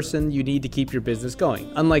hiring the person you need to keep your business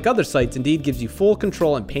going. Unlike other sites, Indeed gives you full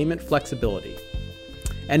control and payment flexibility.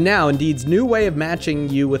 And now, Indeed's new way of matching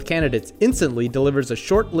you with candidates instantly delivers a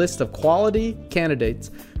short list of quality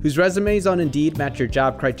candidates whose resumes on Indeed match your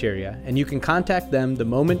job criteria, and you can contact them the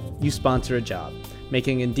moment you sponsor a job,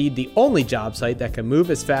 making Indeed the only job site that can move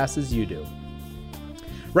as fast as you do.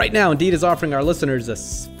 Right now, Indeed is offering our listeners a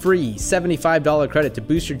free $75 credit to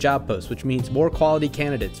boost your job post, which means more quality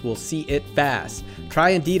candidates will see it fast.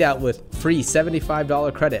 Try Indeed out with free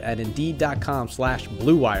 $75 credit at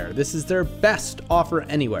Indeed.com/BlueWire. This is their best offer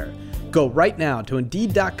anywhere. Go right now to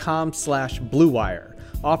Indeed.com/BlueWire.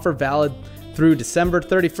 Offer valid through December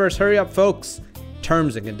 31st. Hurry up, folks.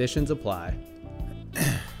 Terms and conditions apply.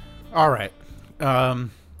 All right.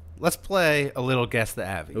 Let's play a little Guess the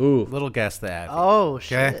Avy. Ooh. Little Guess the Avy. Oh,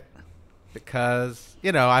 shit. Because,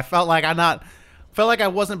 I felt like I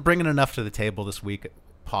wasn't bringing enough to the table this week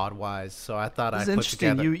pod-wise, so I thought I'd put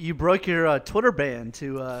together. You broke your Twitter ban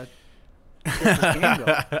to get this game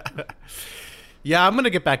going. Yeah, I'm going to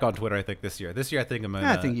get back on Twitter, I think, this year. This year, I think I'm going to...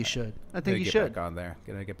 I think you should. Get back on there.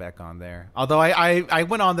 Going to get back on there. Although I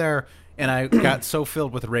went on there and I got so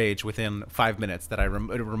filled with rage within 5 minutes that it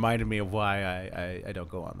reminded me of why I don't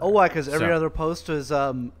go on there. Oh, why? Because every other post was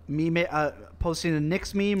me posting a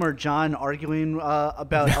Knicks meme or John arguing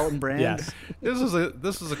about Elton Brand. Yes. This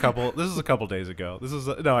is a couple days ago.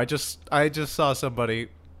 I just saw somebody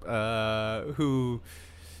who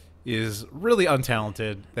is really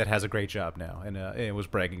untalented that has a great job now, and it was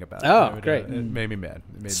bragging about it. Oh, great. It made me mad.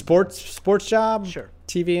 Sports job? Sure.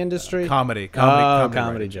 TV industry? Comedy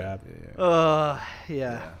job.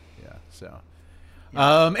 Yeah. So,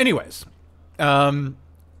 anyways, the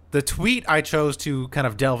tweet I chose to kind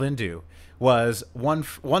of delve into was one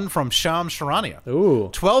from Sham Charania.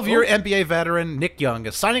 Ooh. 12-year NBA veteran Nick Young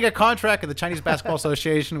is signing a contract at the Chinese Basketball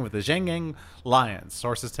Association with the Zhenjiang Lions,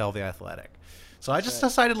 sources tell The Athletic. So I just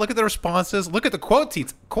decided to look at the responses, look at the quote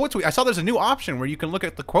tweets. I saw there's a new option where you can look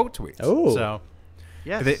at the quote tweets. Oh. So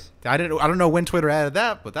yes. I don't know when Twitter added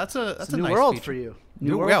that, but that's a new nice world feature. for you.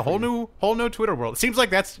 Whole new Twitter world. It seems like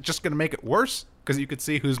that's just going to make it worse because you could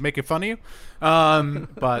see who's making fun of you.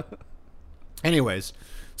 But anyways,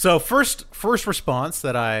 so first response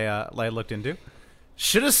that I looked into: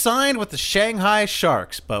 should have signed with the Shanghai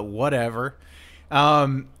Sharks, but whatever.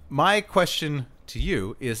 My question to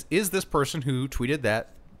you is this person who tweeted that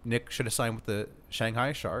Nick should have signed with the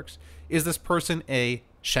Shanghai Sharks, is this person a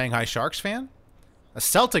Shanghai Sharks fan, a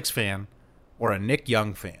Celtics fan, or a Nick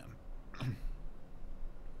Young fan?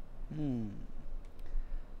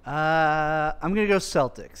 I'm gonna go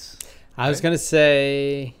Celtics. I was gonna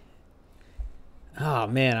say, oh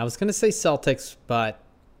man, I was gonna say Celtics, but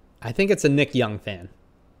I think it's a Nick Young fan.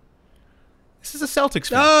 This is a Celtics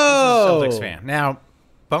fan. Oh, this is a Celtics fan. Now,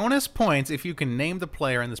 bonus points if you can name the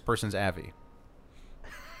player in this person's Avy.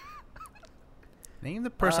 Name the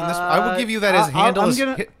person. I will give you that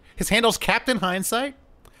his handle's Captain Hindsight,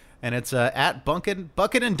 and it's at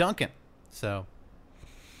Bucket and Duncan. So,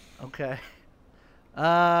 okay.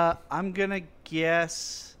 I'm gonna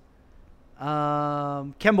guess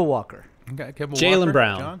Kemba Walker. Okay, Jaylen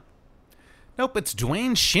Brown. John? Nope, it's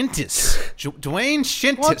Dwayne Shintis. Dwayne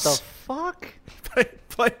Shintis. What the fuck?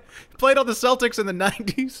 Played on the Celtics in the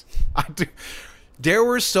 90s. There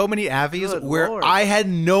were so many Avies where I had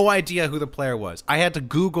no idea who the player was. I had to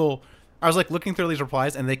Google. I was like looking through these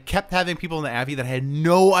replies, and they kept having people in the Avy that had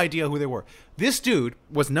no idea who they were. This dude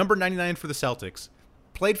was number 99 for the Celtics.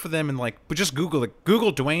 Played for them, and but just Google it.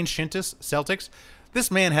 Google Dwayne Shintis Celtics. This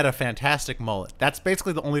man had a fantastic mullet. That's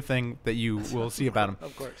basically the only thing that you will see about him.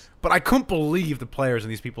 Of course. But I couldn't believe the players in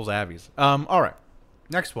these people's Avies. All right.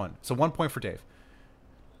 Next one. So 1 point for Dave.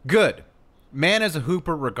 Good. Man is a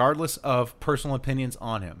hooper regardless of personal opinions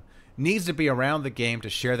on him. Needs to be around the game to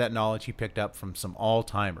share that knowledge he picked up from some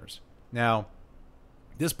all-timers. Now,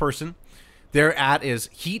 this person, their at is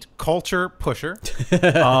Heat Culture Pusher.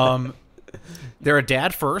 They're a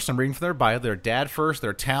dad first. I'm reading from their bio. They're a dad first.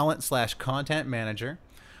 They're talent/content manager.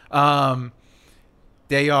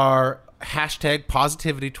 They are hashtag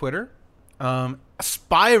positivity Twitter.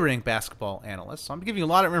 Aspiring basketball analyst. So I'm giving you a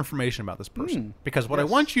lot of information about this person because what I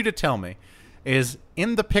want you to tell me is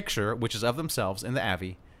in the picture, which is of themselves in the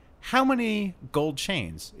Avy, how many gold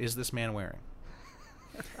chains is this man wearing?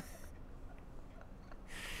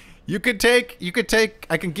 You could take.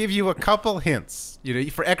 I can give you a couple hints.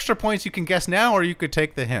 For extra points, you can guess now, or you could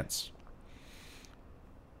take the hints.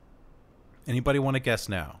 Anybody want to guess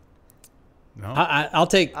now? No. I'll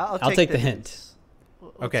take the hint.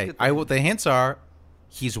 Okay. The hints are,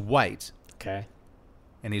 he's white. Okay.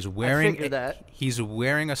 And he's wearing. I figured that. He's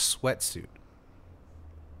wearing a sweatsuit.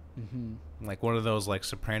 Mm-hmm. Like one of those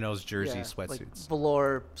Sopranos jersey sweatsuits. Like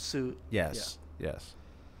velour suit. Yes. Yeah. Yes.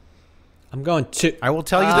 I'm going 2. I will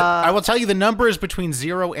tell you I will tell you the number is between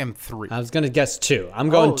 0 and 3. I was going to guess 2. I'm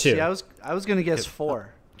going 2. See, I was going to guess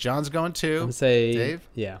 4. John's going 2. I'm say Dave?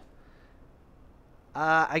 Yeah.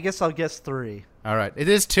 I guess I'll guess 3. All right, it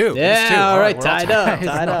is 2. Yeah, It is 2. all right, we're all tied up.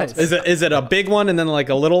 Tied up. Is it a big one and then like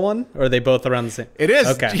a little one, or are they both around the same? It is.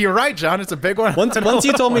 Okay. You're right, John. It's a big one. Once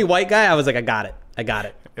you told me white guy, I was like, I got it.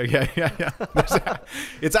 Yeah.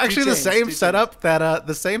 It's actually the same setup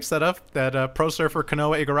that pro surfer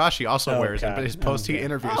Kanoa Igarashi also wears in his post-heat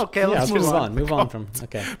interviews. Okay, let's move on. Move on from.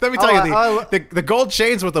 Okay. Let me tell you, the gold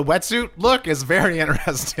chains with the wetsuit look is very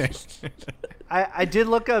interesting. I did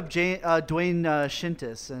look up Dwayne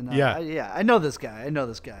Shintis, and I know this guy.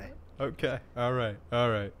 Okay. All right. All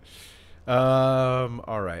right.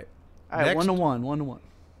 All right. Next, 1-1.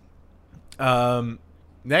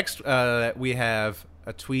 Next, we have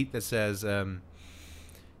a tweet that says,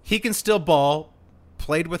 he can still ball.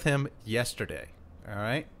 Played with him yesterday. All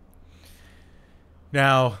right.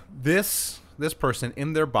 Now, this person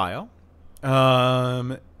in their bio,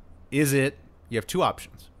 is it? You have 2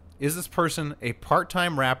 options. Is this person a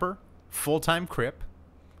part-time rapper, full-time Crip,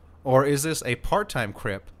 or is this a part-time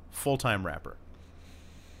Crip, full-time rapper?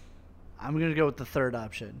 I'm gonna go with the third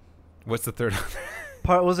option. What's the third?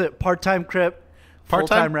 Was it part-time Crip,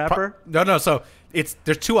 full-time rapper? No. So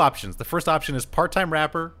there's 2 options. The first option is part-time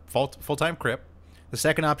rapper, full-time Crip. The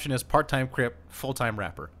second option is part-time Crip, full-time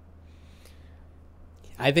rapper.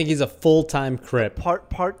 I think he's a full-time Crip. Full-time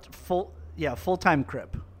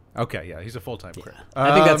Crip. Okay, yeah, he's a full-time Crip.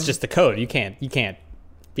 I think that's just the code. You can't be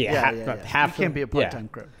half. You can't be a part-time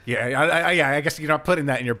Crip. Yeah, I guess you're not putting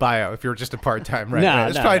that in your bio if you're just a part-time, right?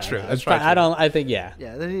 No, That's probably true. That's probably true. I think yeah.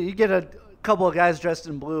 Yeah, then you get a couple of guys dressed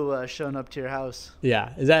in blue showing up to your house.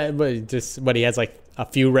 Yeah, is that what he has like a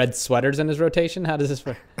few red sweaters in his rotation? How does this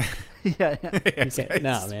work? Yeah.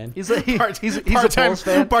 No, man. He's a part-time Bulls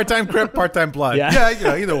fan. part-time Crip, part-time Blood.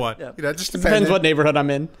 Yeah. Either one. Yeah. It just Depends what neighborhood I'm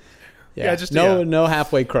in. Yeah, just no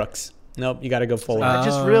halfway crooks. Nope, you got to go full. I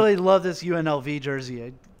just really love this UNLV jersey.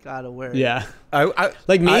 I gotta wear it. Yeah, I'm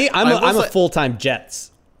a full-time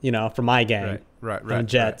Jets. For my gang. Right. I'm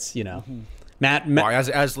Jets. Right. Mm-hmm. Matt,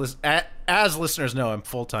 as listeners know, I'm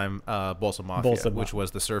full-time Bolsa Mafia, which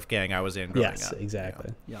was the surf gang I was in growing up. Yes,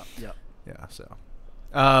 exactly. Yeah. Yeah. So,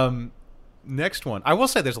 next one. I will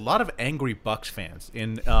say there's a lot of angry Bucks fans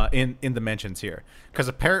in the mentions here because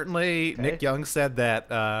apparently Nick Young said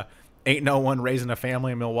that ain't no one raising a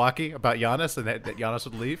family in Milwaukee about Giannis and that Giannis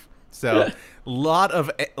would leave. So a lot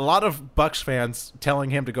of Bucks fans telling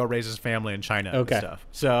him to go raise his family in China and stuff.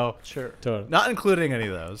 So sure, totally. Not including any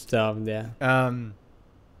of those. So yeah. All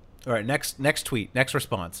right. Next tweet. Next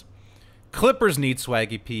response. Clippers need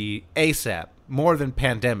Swaggy P ASAP more than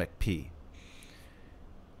pandemic P.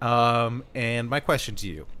 And my question to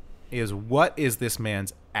you is, what is this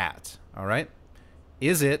man's at? All right.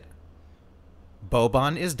 Is it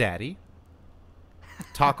Boban is daddy?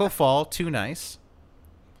 Taco Fall too nice?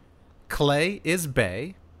 Clay is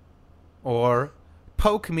bae? Or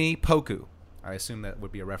poke me Poku? I assume that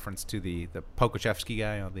would be a reference to the Pokuchevsky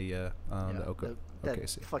guy on the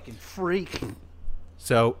OKC. Fucking freak.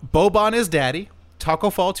 So Boban is daddy, Taco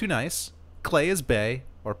Fall too nice, Clay is bae,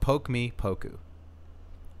 or poke me Poku.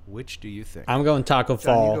 Which do you think? I'm going Taco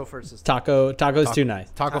John, Fall. you go first. Taco's too nice.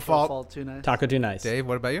 Taco Fall too nice. Taco too nice. Dave,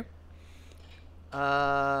 what about you?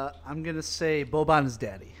 I'm gonna say Boban is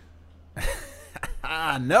daddy.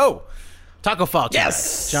 No. Taco Fall.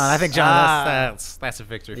 Yes, John. I think that's a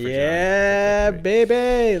victory for John. Yeah,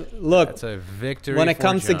 baby. Look, that's a victory. When it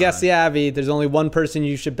comes to Guess the Avy, there's only one person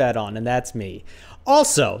you should bet on, and that's me.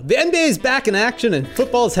 Also, the NBA is back in action and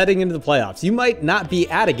football is heading into the playoffs. You might not be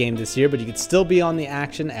at a game this year, but you could still be on the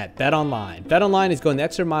action at BetOnline. BetOnline is going the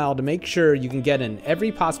extra mile to make sure you can get in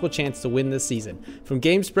every possible chance to win this season. From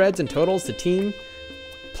game spreads and totals to team,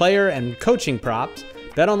 player, and coaching props,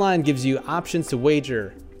 BetOnline gives you options to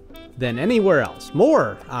wager than anywhere else.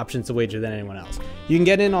 More options to wager than anyone else. You can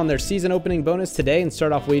get in on their season opening bonus today and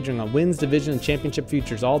start off wagering on wins, division, and championship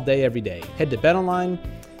futures all day, every day. Head to BetOnline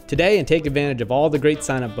today and take advantage of all the great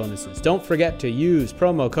sign-up bonuses. Don't forget to use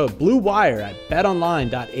promo code BlueWire at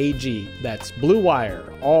betonline.ag. That's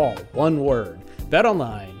BlueWire, all one word.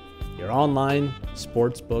 BetOnline, your online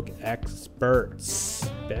sportsbook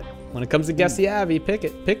experts. Bet. When it comes to Guess the Avy, pick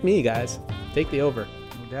it. Pick me, guys. Take the over.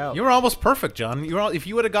 No doubt. You were almost perfect, John. If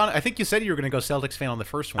you would have gone, I think you said you were going to go Celtics fan on the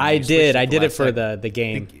first one. I did. I did it for the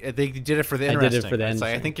game. They did it for the interesting. I did it for the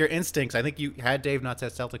interesting. I think your instincts. I think you had Dave not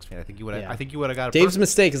said Celtics fan. I think you would have. Yeah. I think you would have got it. Dave's perfect.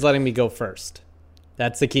 mistake is letting me go first.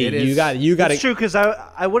 That's the key. You got. It's true because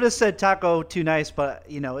I would have said Taco too nice, but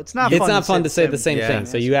it's not. It's not fun to say the same thing.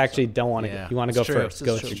 So you actually don't want to. Yeah. You want to go true. first.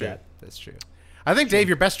 Go true. with that. That's true. I think, Dave,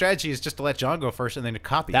 your best strategy is just to let John go first and then to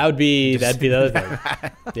copy. That'd be the other thing.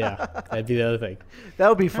 Yeah, that'd be the other thing. That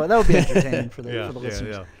would be fun. That would be entertaining for the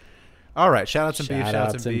listeners. All right, shout out some beefs.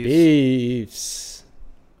 Shout out some beefs.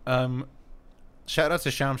 Shout out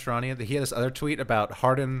to Shams Charania. He had this other tweet about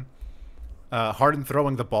Harden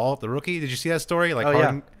throwing the ball at the rookie. Did you see that story?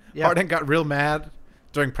 Like Harden got real mad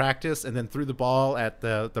during practice and then threw the ball at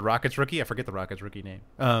the Rockets rookie. I forget the Rockets rookie name.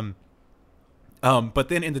 But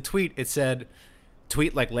then in the tweet it said,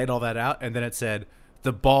 tweet like laid all that out, and then it said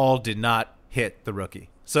the ball did not hit the rookie.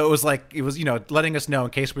 So it was letting us know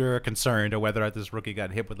in case we were concerned or whether this rookie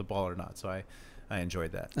got hit with the ball or not. So I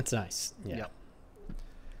enjoyed that. That's nice. Yeah. Yep.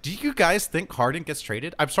 Do you guys think Harden gets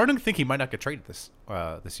traded? I'm starting to think he might not get traded this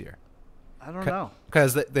year. I don't know,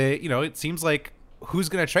 because it seems like who's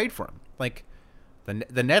going to trade for him? Like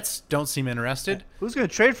the Nets don't seem interested. Who's going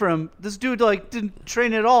to trade for him? This dude didn't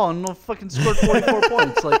train at all and fucking scored 44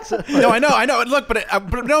 points. No, I know. Look,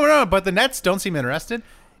 but the Nets don't seem interested,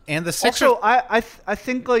 and the Sixers. Also, I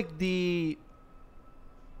think the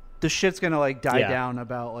shit's gonna die down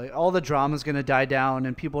about all the drama's gonna die down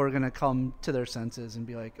and people are gonna come to their senses and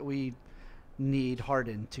be like, we need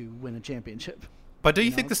Harden to win a championship. But do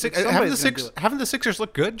you think haven't the Sixers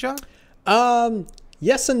look good, John?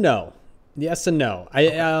 Yes and no.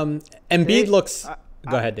 Embiid looks.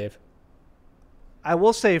 Go ahead, Dave. I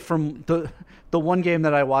will say from the one game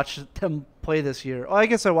that I watched them play this year. I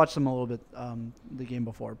guess I watched them a little bit the game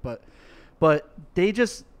before, but they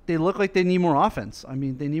look like they need more offense. I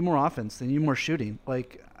mean, they need more offense. They need more shooting.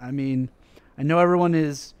 I know everyone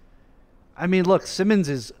is. Look, Simmons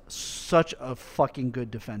is such a fucking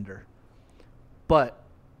good defender, but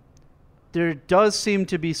there does seem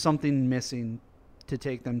to be something missing to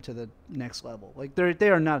take them to the next level. They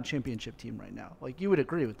are not a championship team right now. You would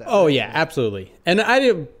agree with that. Oh, right? yeah, absolutely. And I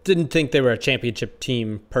didn't think they were a championship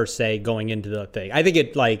team per se going into the thing. I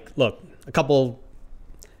think look, a couple,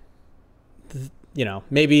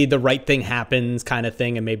 maybe the right thing happens kind of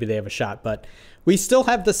thing, and maybe they have a shot. But we still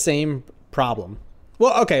have the same problem.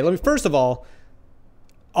 Well, okay, first of all,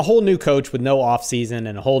 a whole new coach with no offseason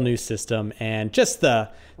and a whole new system, and just the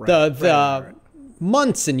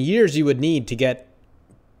months and years you would need to get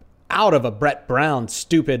out of a Brett Brown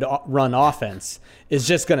stupid run offense is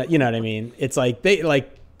just gonna, you know what I mean? It's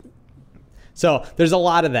so there's a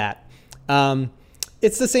lot of that.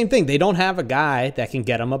 It's the same thing. They don't have a guy that can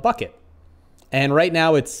get them a bucket. And right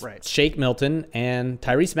now it's Shake Milton and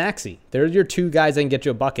Tyrese Maxey. They're your two guys that can get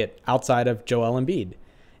you a bucket outside of Joel Embiid.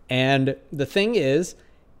 And the thing is,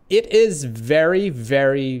 it is very,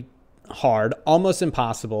 very hard, almost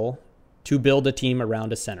impossible, to build a team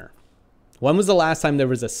around a center. When was the last time there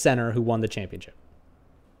was a center who won the championship?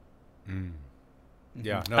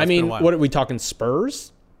 Yeah. No, what are we talking,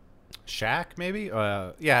 Spurs? Shaq, maybe?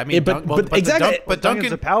 But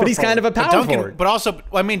Duncan's a power but he's kind of a power forward. But also,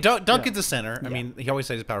 Duncan's a center. He always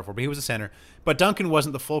says he's a power forward, but he was a center. But Duncan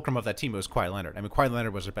wasn't the fulcrum of that team. It was Kawhi Leonard. Kawhi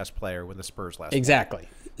Leonard was their best player with the Spurs last year. Exactly.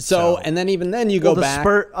 So, and then even then you go back.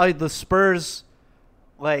 The Spurs,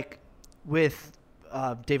 with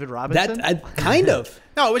David Robinson? That kind of.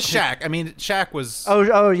 No, it was Shaq. Shaq was...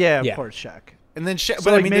 Oh yeah, of course, Shaq. And then Shaq...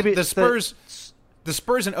 So but maybe the Spurs... The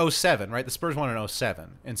Spurs in 07, right? The Spurs won in 07.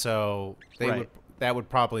 And so that would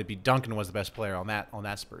probably be Duncan was the best player on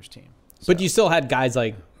that Spurs team. So. But you still had guys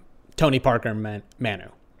like Tony Parker and Manu.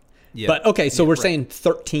 Yeah. But okay, so we're saying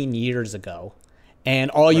 13 years ago,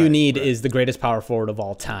 and all you need is the greatest power forward of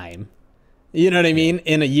all time. You know what I mean?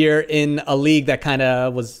 In a year, in a league that kind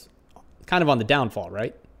of was kind of on the downfall,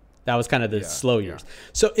 right? That was kind of the slow years.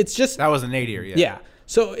 So it's just... That was an 8 year, Yeah.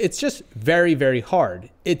 So it's just very, very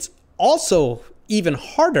hard. It's also even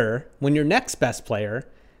harder when your next best player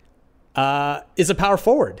is a power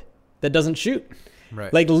forward that doesn't shoot.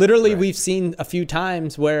 Right. Literally, we've seen a few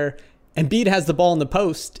times where Embiid has the ball in the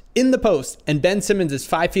post, and Ben Simmons is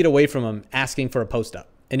 5 feet away from him asking for a post up.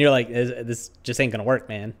 And you're like, this just ain't going to work,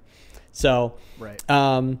 man. So,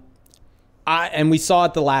 and we saw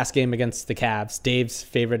it the last game against the Cavs, Dave's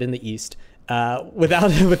favorite in the East.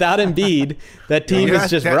 Without Embiid, that team is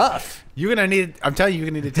just rough. You're gonna need. I'm telling you, you're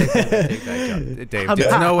gonna need to take that job, Dave.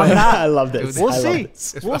 There's no way. I love this. We'll see.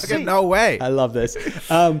 We'll see. No way. I love this.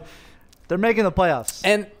 They're making the playoffs.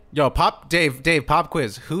 And Dave, pop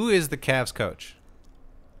quiz. Who is the Cavs coach?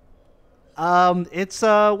 It's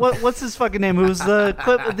what's his fucking name? Who's the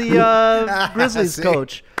Grizzlies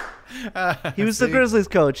coach? He was the Grizzlies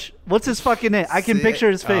coach. What's his fucking name? I can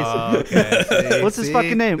picture his face. Okay. What's his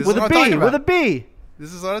fucking name? With a B. With a B.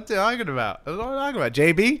 This is what I'm talking about.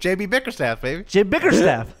 JB Bickerstaff, baby. Jay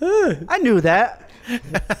Bickerstaff. I knew that.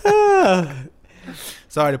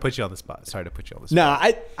 Sorry to put you on the spot. No,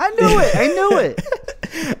 I knew it.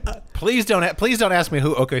 Please don't ask me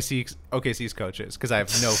who OKC's coach is, because I have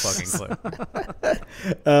no fucking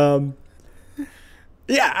clue.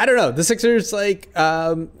 Yeah, I don't know. The Sixers,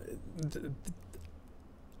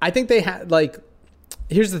 I think they had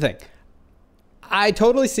here's the thing. I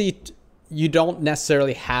totally see you don't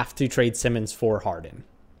necessarily have to trade Simmons for Harden.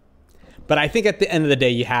 But I think at the end of the day,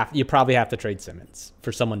 you probably have to trade Simmons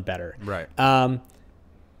for someone better. Right.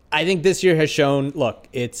 I think this year has shown, look,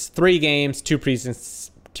 it's 3 games, 2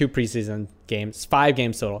 preseason games, 5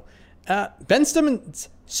 games total. Ben Simmons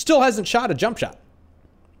still hasn't shot a jump shot.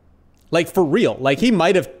 Like, for real. Like, he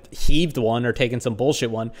might have heaved one or taken some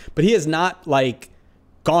bullshit one, but he has not,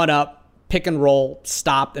 gone up, pick and roll,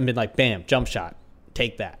 stopped, and been like, bam, jump shot.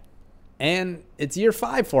 Take that. And it's year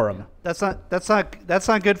 5 for him. That's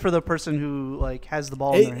not good for the person who has the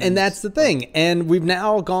ball in their hands. And that's the thing. And we've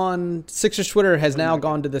now gone, Sixers Twitter has now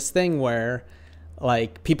gone to this thing where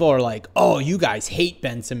people are like, oh, you guys hate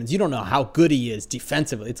Ben Simmons. You don't know how good he is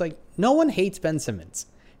defensively. It's like, no one hates Ben Simmons.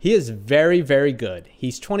 He is very, very good.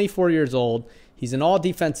 He's 24 years old. He's an all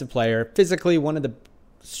defensive player, physically one of the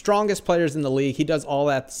strongest players in the league. He does all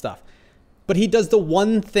that stuff. But he does the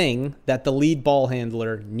one thing that the lead ball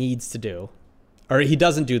handler needs to do. Or he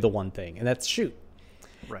doesn't do the one thing, and that's shoot.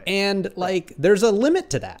 Right. And, there's a limit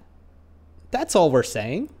to that. That's all we're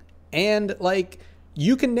saying. And,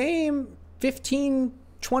 you can name 15,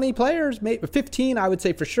 20 players, maybe 15, I would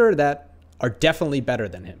say for sure, that are definitely better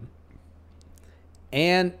than him.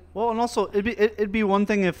 And also, it'd be one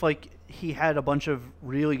thing if, he had a bunch of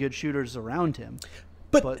really good shooters around him.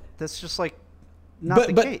 But that's just, not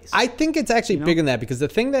the case. I think it's actually bigger than that, because the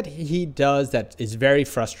thing that he does that is very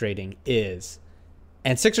frustrating is,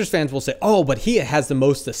 and Sixers fans will say, oh, but he has the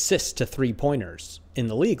most assists to 3-pointers in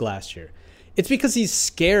the league last year. It's because he's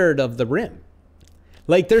scared of the rim.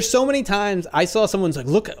 There's so many times I saw someone's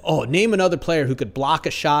name another player who could block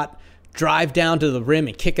a shot, drive down to the rim,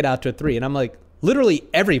 and kick it out to a 3. And I'm like, literally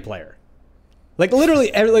every player.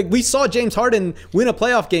 We saw James Harden win a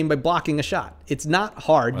playoff game by blocking a shot. It's not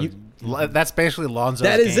hard. That's basically Lonzo's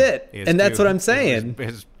That is game. it. And that's what I'm saying.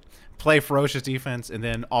 His play ferocious defense, and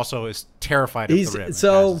then also is terrified of the rim.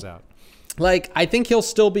 So, and passes out. I think he'll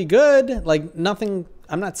still be good. Nothing,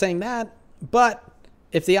 I'm not saying that. But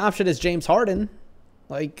if the option is James Harden,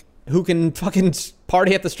 who can fucking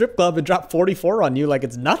party at the strip club and drop 44 on you like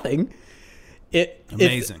it's nothing.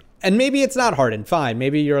 Amazing. And maybe it's not Harden. Fine.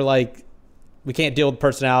 Maybe you're we can't deal with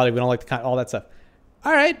personality. We don't like all that stuff.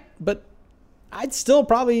 All right. But I'd still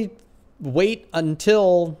probably wait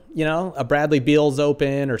until, a Bradley Beal's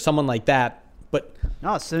open or someone like that. But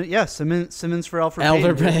no, Simmons for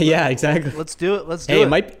Alfred Payton. Yeah, exactly. Let's do it.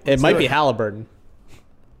 It might be Halliburton.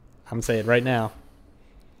 I'm saying it right now.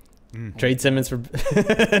 Trade Simmons for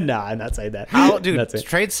no, I'm not saying that.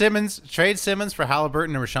 Trade Simmons for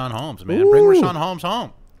Halliburton and Rashawn Holmes, man. Bring Rashawn Holmes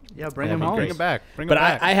home. Yeah, bring him home. Bring him back.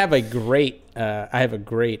 I have a great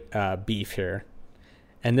beef here.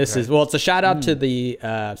 And this is it's a shout out to the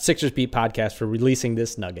Sixers Beat podcast for releasing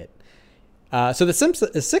this nugget. So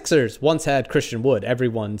the Sixers once had Christian Wood,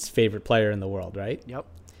 everyone's favorite player in the world, right? Yep.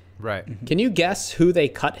 Right. Can you guess who they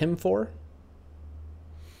cut him for?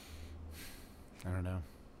 I don't know.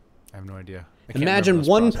 I have no idea. Imagine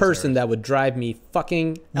one person that would drive me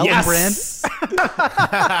fucking Elton Brand.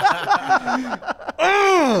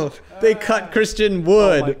 They cut Christian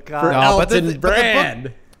Wood for Elton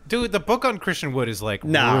Brand. Dude, the book on Christian Wood is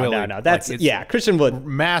no. That's Christian Wood.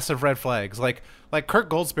 Massive red flags. Like Kurt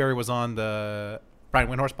Goldsberry was on the Brian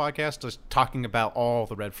Windhorst podcast, just talking about all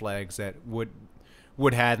the red flags that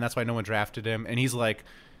Wood had, and that's why no one drafted him. And he's like,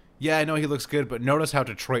 yeah, I know he looks good, but notice how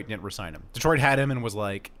Detroit didn't resign him. Detroit had him and was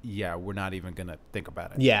like, yeah, we're not even going to think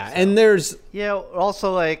about it. Yeah, so. And there's... Yeah,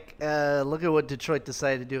 also, look at what Detroit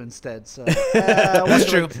decided to do instead. So that's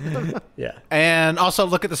true. Yeah. And also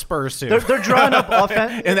look at the Spurs, too. They're drawing up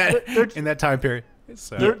offense... in that time period.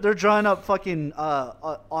 So. They're drawing up fucking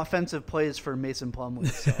offensive plays for Mason Plumlee.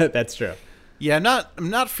 So. That's true. Yeah,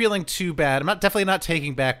 I'm not feeling too bad. I'm definitely not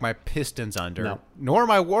taking back my Pistons under, nor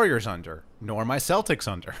my Warriors under, nor my Celtics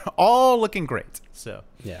under. All looking great. So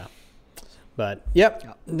yeah, but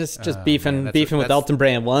just beefing with Elton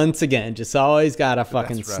Brand once again. Just always gotta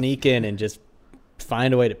fucking sneak in and just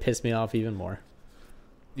find a way to piss me off even more.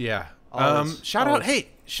 Yeah. Shout out. Hey,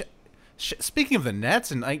 speaking of the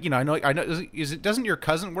Nets, and I know. Doesn't your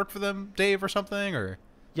cousin work for them, Dave, or something, or?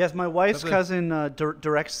 Yes, my wife's cousin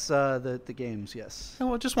directs the games. Yes.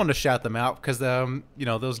 Well, just wanted to shout them out because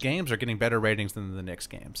those games are getting better ratings than the Knicks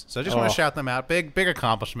games. So I just want to shout them out. Big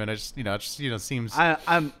accomplishment. It just seems.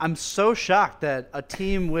 I'm so shocked that a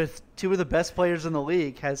team with two of the best players in the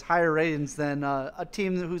league has higher ratings than a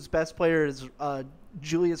team whose best player is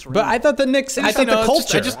Julius Randle. But I thought the Knicks. I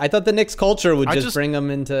thought the Knicks culture would just bring them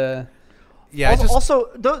into. Yeah. Also,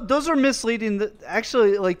 those are misleading.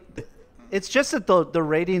 Actually, it's just that the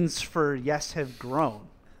ratings for Yes have grown.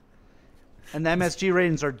 and the MSG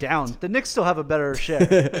ratings are down. The Knicks still have a better share.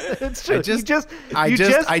 It's true. I just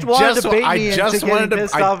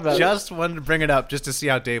wanted to bring it up just to see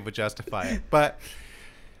how Dave would justify it. But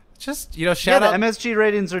just shout out. The MSG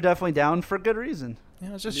ratings are definitely down for good reason.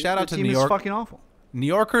 Just shout out to New York. The team is fucking awful. New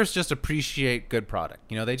Yorkers just appreciate good product.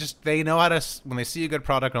 They know how to, when they see a good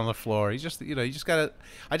product on the floor. You just gotta.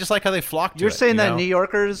 I just like how they flock to it. You're saying that New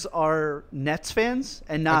Yorkers are Nets fans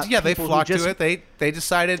and not they flock to it. They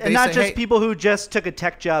decided, and not just people who just took a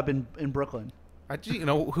tech job in Brooklyn.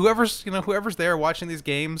 Whoever's there watching these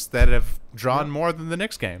games that have drawn more than the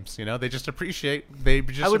Knicks games. They just appreciate.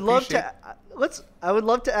 I would love to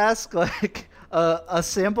ask like a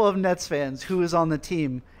sample of Nets fans who is on the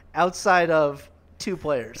team outside of 2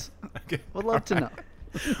 players. Okay. Would love to know.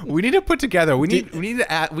 We need to put together.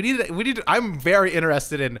 I'm very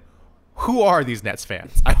interested in who are these Nets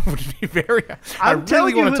fans. I would be very. I'm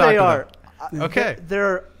telling you who they are. Okay.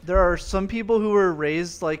 There are some people who were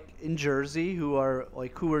raised like in Jersey who are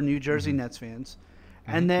New Jersey Nets fans,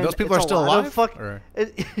 and then those people are still alive.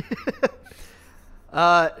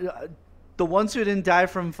 The ones who didn't die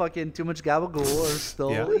from fucking too much gabagool are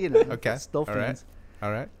still still fans.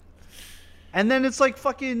 All right. And then it's like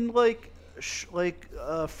fucking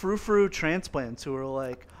frou-frou transplants who are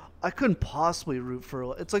like, I couldn't possibly root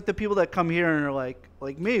for. It's like the people that come here and are like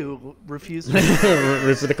me who refuse to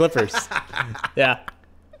root for the Clippers. Yeah.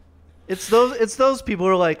 It's those people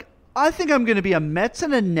who are like, I think I'm going to be a Mets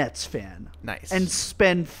and a Nets fan. Nice. And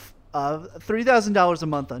spend $3,000 a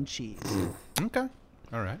month on cheese. Okay.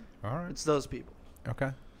 All right. It's those people.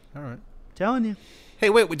 Okay. All right. Telling you. Hey,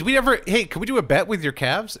 wait. Can we do a bet with your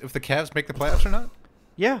Cavs if the Cavs make the playoffs or not?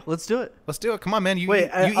 Yeah, let's do it. Let's do it. Come on, man.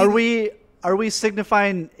 Are we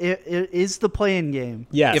signifying it is the play-in game?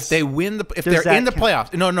 Yes. If they win if they're in the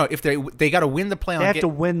playoffs. No. If they got to win the playoff. They have to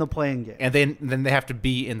win the play-in game. And then they have to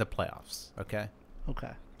be in the playoffs. Okay.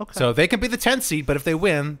 Okay. So they can be the 10th seed, but if they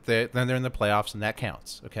win, then they're in the playoffs, and that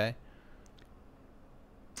counts. Okay.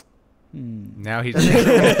 Now he's. now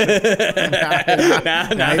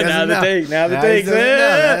the takes. Now he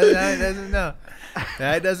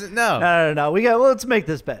doesn't know. No. Let's make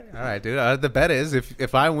this bet. All right, dude. The bet is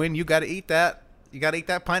if I win, you got to eat that. You got to eat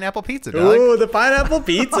that pineapple pizza, dog. Ooh, the pineapple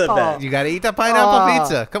pizza bet. You got to eat that pineapple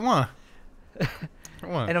pizza. Come on.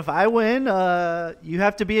 And if I win, you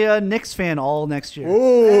have to be a Knicks fan all next year.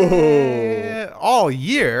 Ooh. All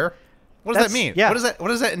year? What does that mean? Yeah. What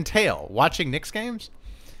does that entail? Watching Knicks games?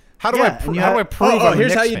 How do I prove?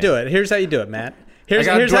 Here's how you do it. Here's how you do it, Matt. Here's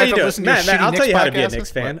how you do it. Matt, I'll tell you how to be a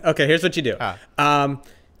Knicks fan. Okay, here's what you do.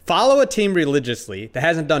 Follow a team religiously that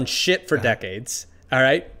hasn't done shit for decades. All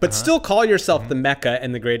right, but still call yourself the Mecca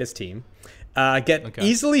and the greatest team. Get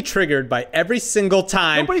easily triggered by every single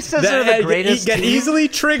time. Nobody says they're the greatest Get team. easily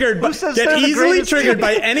triggered. Get easily triggered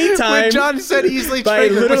by any time. When John said easily by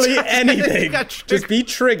triggered, literally anything. Just be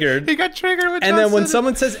triggered. He got triggered when and then when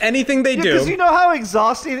someone says anything they do, because you know how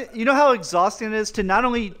exhausting it is to not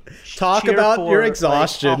only talk cheer about for, your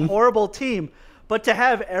exhaustion, like, a horrible team, but to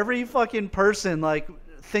have every fucking person like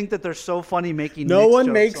think that they're so funny making no Knicks one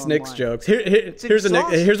jokes makes online. Knicks jokes.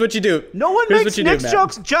 Here's what you do. No one makes Knicks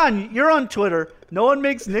jokes. John, you're on Twitter. No one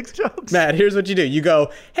makes Knicks jokes. Matt, here's what you do. You go,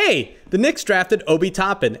 hey, the Knicks drafted Obi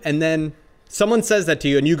Toppin, and then someone says that to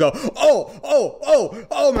you, and you go,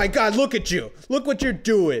 oh my God, look at you. Look what you're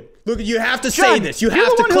doing. Look, you have to say this. You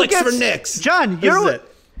have to click for Knicks. John,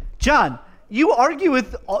 you argue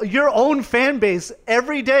with your own fan base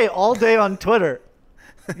every day, all day on Twitter.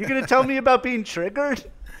 You're going to tell me about being triggered?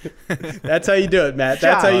 That's how you do it, Matt.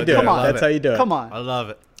 That's how you do it. That's how you do it. Come on. I love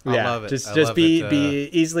it. I love it. Just be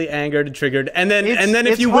easily angered and triggered, and then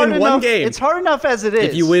if you win one game, it's hard enough as it is.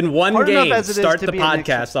 If you win one game, start the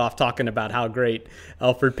podcast off talking about how great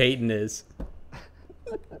Elfrid Payton is.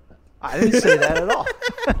 I didn't say that at all.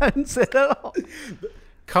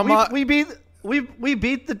 Come on, we beat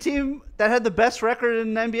the team that had the best record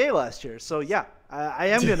in the NBA last year. So yeah, I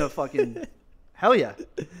am gonna fucking hell yeah,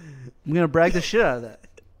 I'm gonna brag the shit out of that.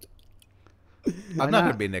 I'm not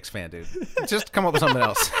going to be a Knicks fan, dude. Just come up with something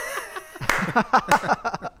else.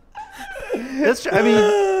 That's true. I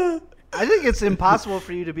mean, I think it's impossible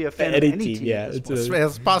for you to be a fan of any team. Yeah,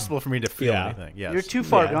 it's possible for me to feel anything. Yes. You're too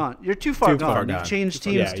far gone. You're too far gone. You've changed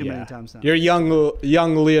teams too many times now. You're young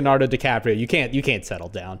Leonardo DiCaprio. You can't settle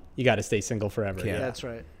down. You got to stay single forever. Yeah, that's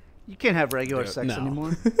right. You can't have regular sex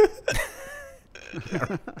anymore.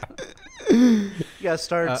 You gotta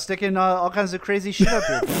start sticking all kinds of crazy shit up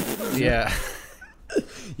here. Yeah.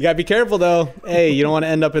 You gotta be careful though. Hey, you don't want to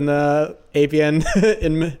end up in the AVN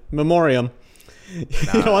in memoriam. You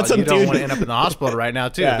don't want some you don't dude. want to end up in the hospital right now,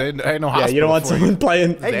 too. Yeah. There ain't no Yeah, hospital. you don't want for someone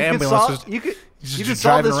playing. The Hey, ambulance you could just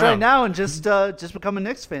solve driving this around. right now and just become a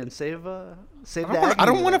Knicks fan. Save the. I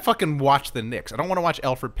don't want to fucking watch the Knicks. I don't want to watch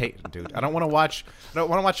Alfred Payton, dude. I don't want to watch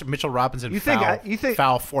Mitchell Robinson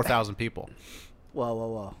foul 4,000 people.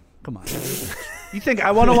 Whoa. Come on. You think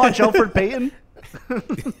I want to watch Alfred Payton?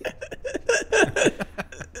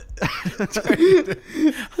 That's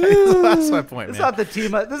my point, This is man. not the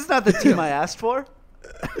team. This is not the team I asked for.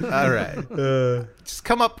 All right. Just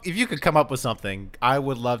come up. If you could come up with something, I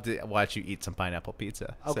would love to watch you eat some pineapple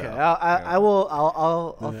pizza. Okay, So, I will.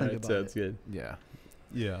 I'll think about Sounds it. good.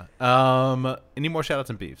 Yeah. Any more shout outs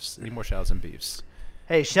and beefs?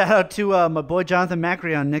 Hey, shout out to my boy Jonathan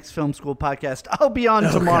Macri on Knicks Film School podcast. I'll be on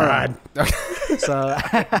tomorrow. So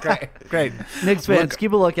Great. Knicks fans,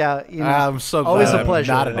 keep a lookout. You know, I'm so glad always a I'm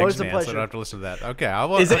pleasure. not a Knicks Always a fan, so I pleasure. don't have to listen to that. Okay. I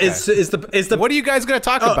will. Is the What are you guys going to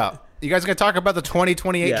talk about? You guys going to talk about the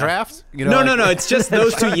 2028 Yeah. draft? You No. like- It's just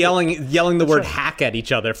those two yelling the word hack at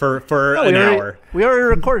each other for an hour. We already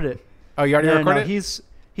recorded it. Oh, you already recorded it?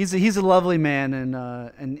 He's a lovely man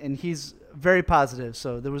and he's very positive.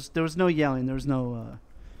 So there was no yelling. There was no.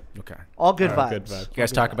 Okay. All good vibes. good vibes. You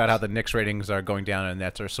guys talk about how the Knicks ratings are going down and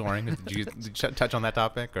Nets are soaring. Did you touch on that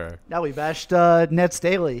topic or? Now we bashed Nets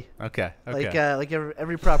daily. Okay. Like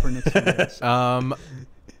every proper Knicks fan does.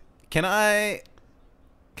 Can I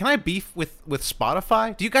beef with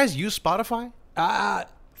Spotify? Do you guys use Spotify?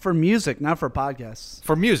 For music, not for podcasts.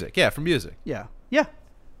 For music, yeah, for music. Yeah.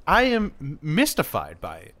 I am mystified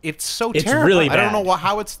by it. It's so It's terrible. really I don't bad. know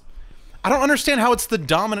how it's. I don't understand how it's the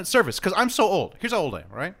dominant service because I'm so old. Here's how old I am,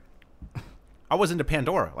 right? I was into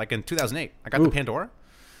Pandora, like in 2008. I got the Pandora.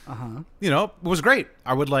 You know, it was great.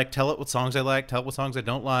 I would like tell it what songs I like, tell it what songs I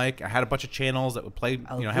don't like. I had a bunch of channels that would play.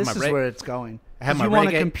 You know, This is where it's going. I had my you want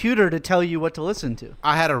a reggae- computer to tell you what to listen to.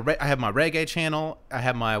 I had my reggae channel. I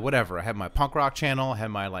had my whatever. I had my punk rock channel. I had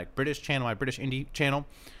my like British channel, my British indie channel.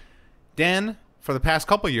 Then for the past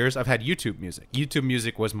couple of years, I've had YouTube Music. YouTube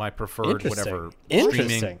Music was my preferred whatever Interesting.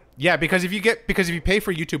 streaming. Yeah, because if you pay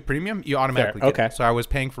for YouTube Premium, you automatically get it. So I was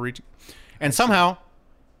paying for each, and somehow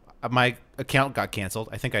my account got canceled.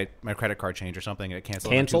 I think my credit card changed or something. It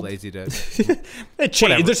canceled. Canceled? I'm too lazy to. It changed.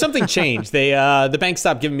 Whatever. There's something changed. They the bank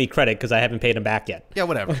stopped giving me credit because I haven't paid them back yet. Yeah,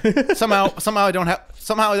 whatever. somehow I don't have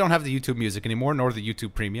the YouTube Music anymore, nor the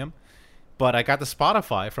YouTube Premium. But I got the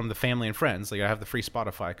Spotify from the family and friends. Like I have the free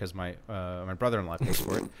Spotify because my brother-in-law pays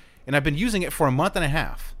for it, and I've been using it for a month and a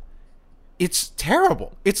half. It's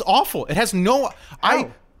terrible. It's awful. It has no.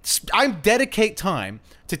 I dedicate time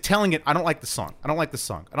to telling it I don't like the song. I don't like this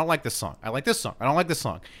song. I don't like this song. I like this song. I don't like this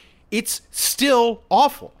song. It's still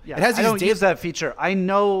awful. Yeah, it has I these don't use that feature. I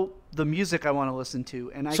know the music I want to listen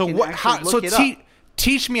to, and I So can what? actually look it up.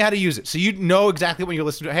 Teach me how to use it, so you know exactly when you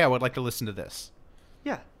listen to. Hey, I would like to listen to this.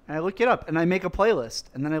 Yeah, and I look it up, and I make a playlist,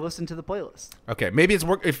 and then I listen to the playlist. Okay, maybe it's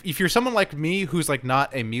work. If you're someone like me who's like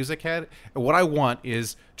not a music head, what I want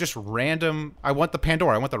is just random. I want the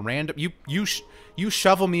Pandora. I want the random. You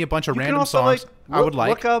shovel me a bunch of You can random also songs. I would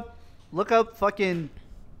like. Look up fucking,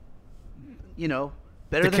 better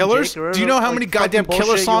The than Killers. Jake or Do you know how like many fucking goddamn Killer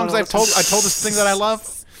bullshit you wanna songs I've told? listen I told this thing that I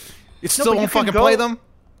love. It still but you won't can fucking go- play them.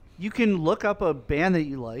 You can look up a band that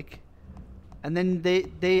you like, and then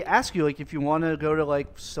they ask you like if you want to go to like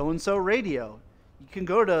so and so radio. You can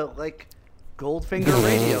go to like Goldfinger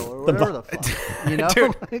Radio or whatever the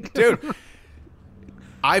fuck. Dude.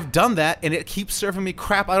 I've done that, and it keeps serving me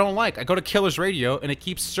crap I don't like. I go to Killers Radio, and it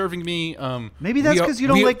keeps serving me. Maybe that's because you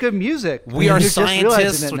don't like good music. We You're Are just realizing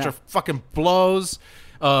Scientists, it which now. are fucking blows.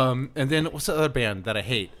 And then what's the other band that I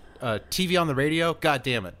hate? TV on the Radio. God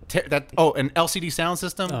damn it! And LCD Sound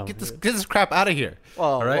System. Get this crap out of here.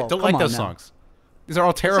 All right, don't like those songs. These are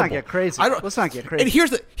all terrible. Let's not get crazy. Let's not get crazy. And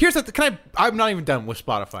here's the. I'm not even done with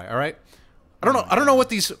Spotify. All right. I don't know what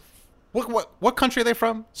these. What country are they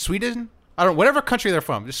from? Sweden. I don't. Whatever country they're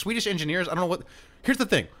from. Just Swedish engineers. I don't know what. Here's the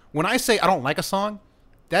thing. When I say I don't like a song,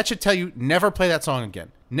 that should tell you never play that song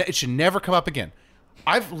again. It should never come up again.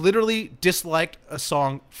 I've literally disliked a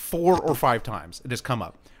song 4 or 5 times. It has come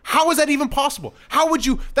up. How is that even possible? How would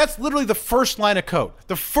you? That's literally the first line of code.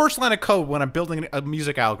 The first line of code when I'm building a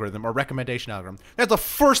music algorithm or recommendation algorithm. That's the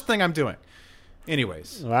first thing I'm doing.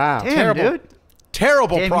 Anyways. Wow. Damn, terrible, dude.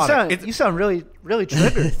 terrible Damn, product. You sound really, really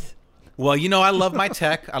triggered. Well, I love my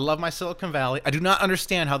tech. I love my Silicon Valley. I do not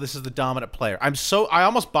understand how this is the dominant player. I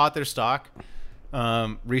almost bought their stock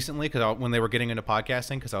recently when they were getting into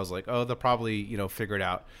podcasting because I was like, oh, they'll probably figure it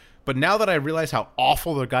out. But now that I realize how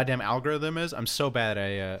awful their goddamn algorithm is, I'm so bad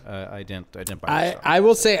I didn't buy their stock. I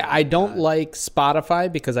will say I don't like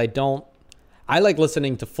Spotify because I like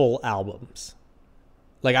listening to full albums.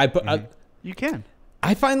 Like You can.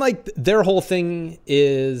 I find like their whole thing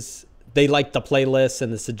is they like the playlists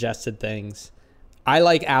and the suggested things. I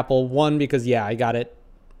like Apple, one, because, yeah, I got it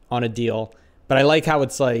on a deal. But I like how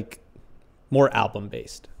it's like more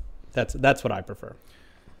album-based. That's what I prefer.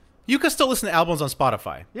 You can still listen to albums on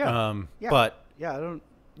Spotify. Yeah. But yeah, I don't.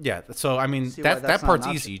 Yeah, so I mean that part's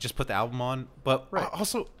easy. You just put the album on. But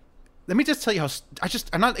also, let me just tell you how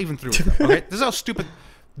I'm not even through with them, okay? This is how stupid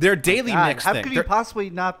their daily mix how thing. How could you possibly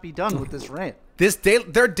not be done with this rant?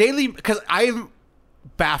 Their daily, because I'm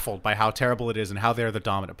baffled by how terrible it is and how they're the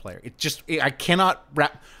dominant player. I cannot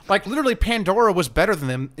wrap. Like, literally, Pandora was better than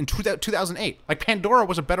them in 2008. Like, Pandora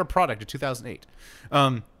was a better product in 2008.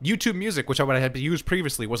 YouTube Music, which I had used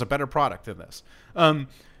previously, was a better product than this.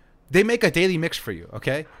 They make a daily mix for you,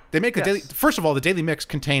 okay? They make a daily. First of all, the daily mix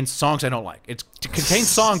contains songs I don't like. It contains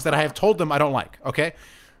songs that I have told them I don't like, okay?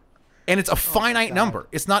 And it's a finite number.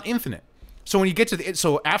 It's not infinite. So when you get to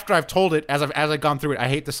so after I've told it, as I've gone through it, I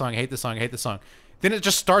hate the song, I hate the song, I hate the song. Then it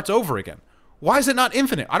just starts over again. Why is it not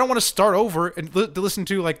infinite? I don't want to start over and listen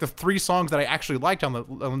to like the 3 songs that I actually liked on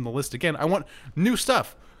the list again. I want new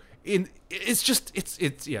stuff. It's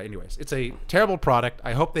anyways, it's a terrible product.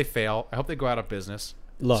 I hope they fail. I hope they go out of business.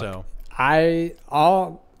 Look,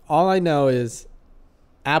 all I know is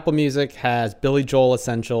Apple Music has Billy Joel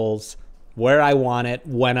Essentials, where I want it,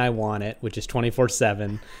 when I want it, which is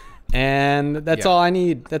 24/7, and that's all I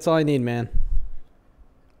need. That's all I need, man.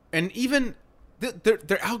 And even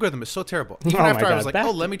their algorithm is so terrible. Even after I was like,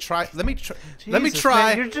 let me try.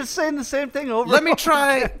 Man, you're just saying the same thing over. Let me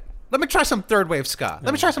try some third wave ska.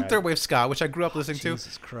 Let me try some third wave ska, which I grew up listening to.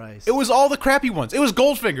 Jesus Christ! It was all the crappy ones. It was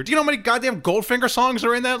Goldfinger. Do you know how many goddamn Goldfinger songs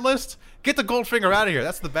are in that list? Get the Goldfinger out of here.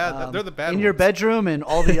 That's the bad. They're the bad. In ones. Your bedroom and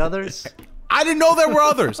all the others. I didn't know there were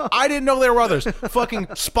others. Fucking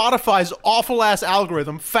Spotify's awful ass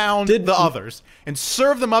algorithm found the others and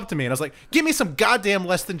served them up to me. And I was like, give me some goddamn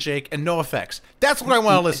Less Than Jake and No Effects. That's what I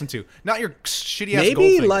want to listen to. Not your shitty ass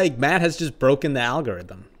Maybe Goldfinger. like Matt has just broken the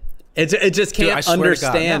algorithm. It just can't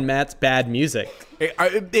understand Matt's bad music.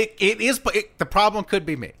 The problem could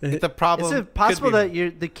be me. The problem. Is it possible that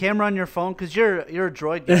the camera on your phone, because you're a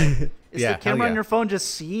Droid guy, is the camera on your phone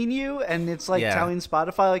just seeing you and it's like telling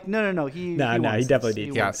Spotify like no he definitely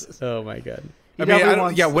needs. Oh my god.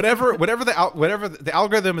 Whatever the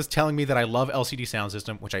algorithm is telling me that I love LCD Sound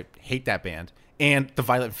System, which I hate that band, and the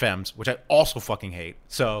Violent Femmes, which I also fucking hate.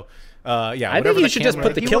 So I think you should just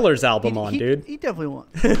put the Killers album on, dude. He definitely won't.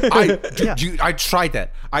 I tried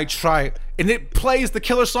that. And it plays the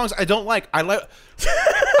Killers songs I don't like.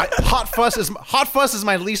 Hot Fuss is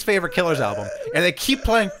my least favorite Killers album, and they keep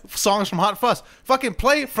playing songs from Hot Fuss. Fucking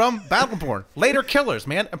play from Battleborn, later Killers,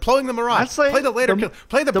 man, and play the Mirage. Play the later Killers.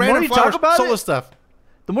 Play the Brandon Flowers solo stuff.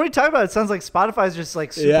 The more you talk about it, it sounds like Spotify's just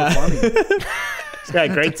like super funny. He's got a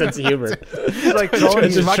great sense of humor. He's like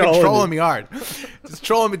trolling me hard. Just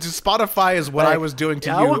trolling me. Just Spotify is what I was doing to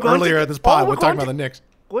you earlier in this pod. We're talking about the Knicks.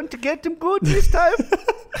 Going to get them good this time.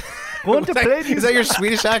 Going to play these. Is that your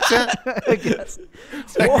Swedish accent? I guess.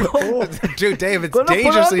 Dude, Dave, it's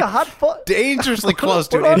dangerously close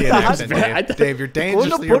to an Indian accent. Dave, you're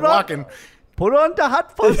dangerously walking. Put on the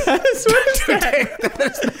hot fuzz. That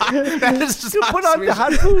is just put on the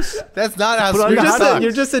hot goose. That's not how Swedish talks.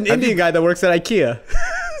 You're just an Indian guy that works at IKEA.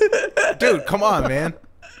 Dude, come on, man.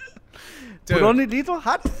 Put on a little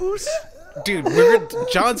hot goose. Dude,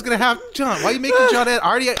 John's gonna have John. Why are you making John edit?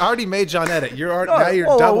 I already made John edit. Now you're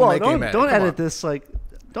double making him edit. Don't edit this.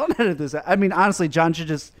 Don't edit this. I mean, honestly, John should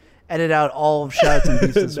just edit out all of Shots and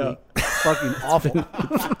Beefs this week. Fucking awful.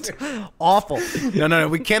 Awful. No.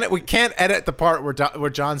 We can't edit the part where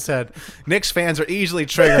John said Knicks fans are easily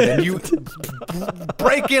triggered, and you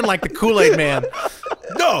break in like the Kool-Aid Man.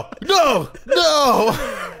 No.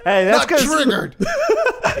 Hey, that's not triggered.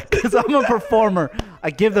 Because I'm a performer.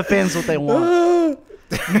 I give the fans what they want.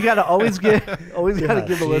 You gotta always give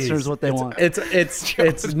the listeners what they want.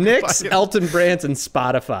 It's Knicks, Elton Brand, and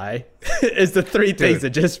Spotify is the three things that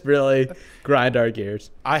just really grind our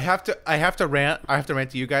gears. I have to rant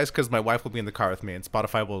to you guys because my wife will be in the car with me and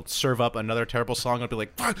Spotify will serve up another terrible song. I'll be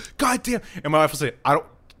like, God damn, and my wife will say,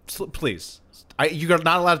 please. You're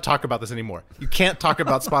not allowed to talk about this anymore. You can't talk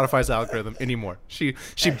about Spotify's algorithm anymore. She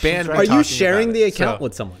banned me. Are you sharing the account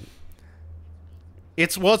with someone?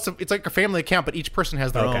 It's like a family account, but each person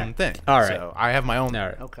has their own thing. All right. So I have my own. All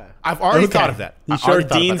right. Okay. I've already thought of that. You sure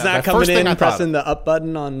Dean's not coming in pressing the up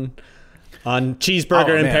button on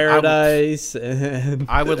Cheeseburger in Paradise?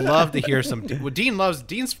 I would love to hear some. Dean loves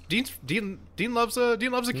the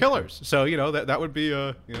Killers. So that would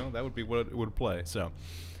be what it would play. So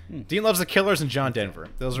Dean loves the Killers and John Denver.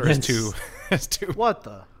 Those are his two. What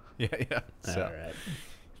the? Yeah. So. All right.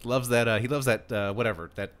 Loves that. He loves that. Whatever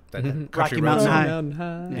that country Rocky road Mountain song.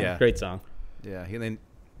 High. Yeah, Great song. Yeah. Anyways.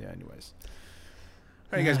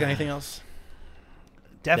 All right, you guys got anything else?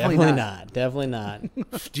 Definitely not. Definitely not.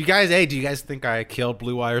 Do you guys think I killed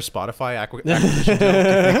Blue Wire Spotify acquisition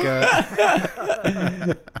deal?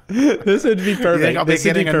 This would be perfect. You think I'll be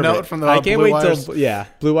getting a note from the I can't Blue wait Wires? till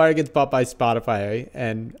Blue Wire gets bought by Spotify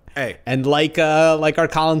and like our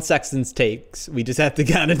Colin Sexton's takes, we just have to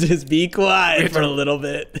kind of just be quiet for a little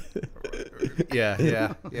bit. Yeah.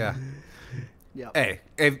 Hey,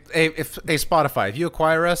 Spotify, if you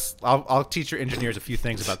acquire us, I'll teach your engineers a few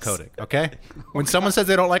things about coding, okay? When someone says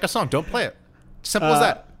they don't like a song, don't play it. Simple as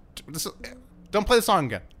that. Don't play the song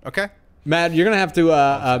again, okay? Matt, you're going to have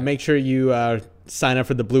to make sure you sign up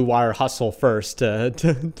for the Blue Wire Hustle first to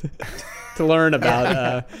learn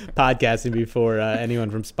about podcasting before anyone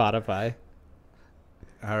from Spotify.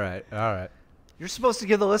 All right. You're supposed to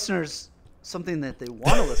give the listeners something that they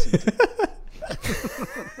want to listen to.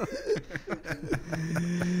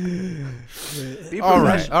 All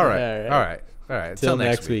right. Until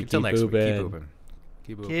next week. Keep pooping.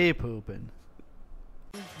 Keep pooping.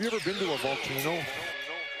 Have you ever been to a volcano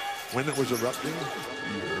when it was erupting?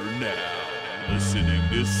 You're now listening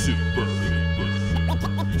to Super.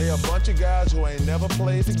 They're a bunch of guys who ain't never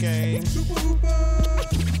played the game.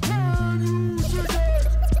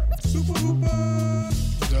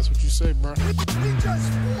 That's what you say, bro. I'm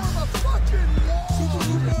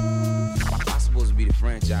supposed to be the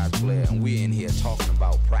franchise player, and we're in here talking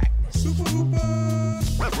about practice.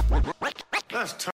 That's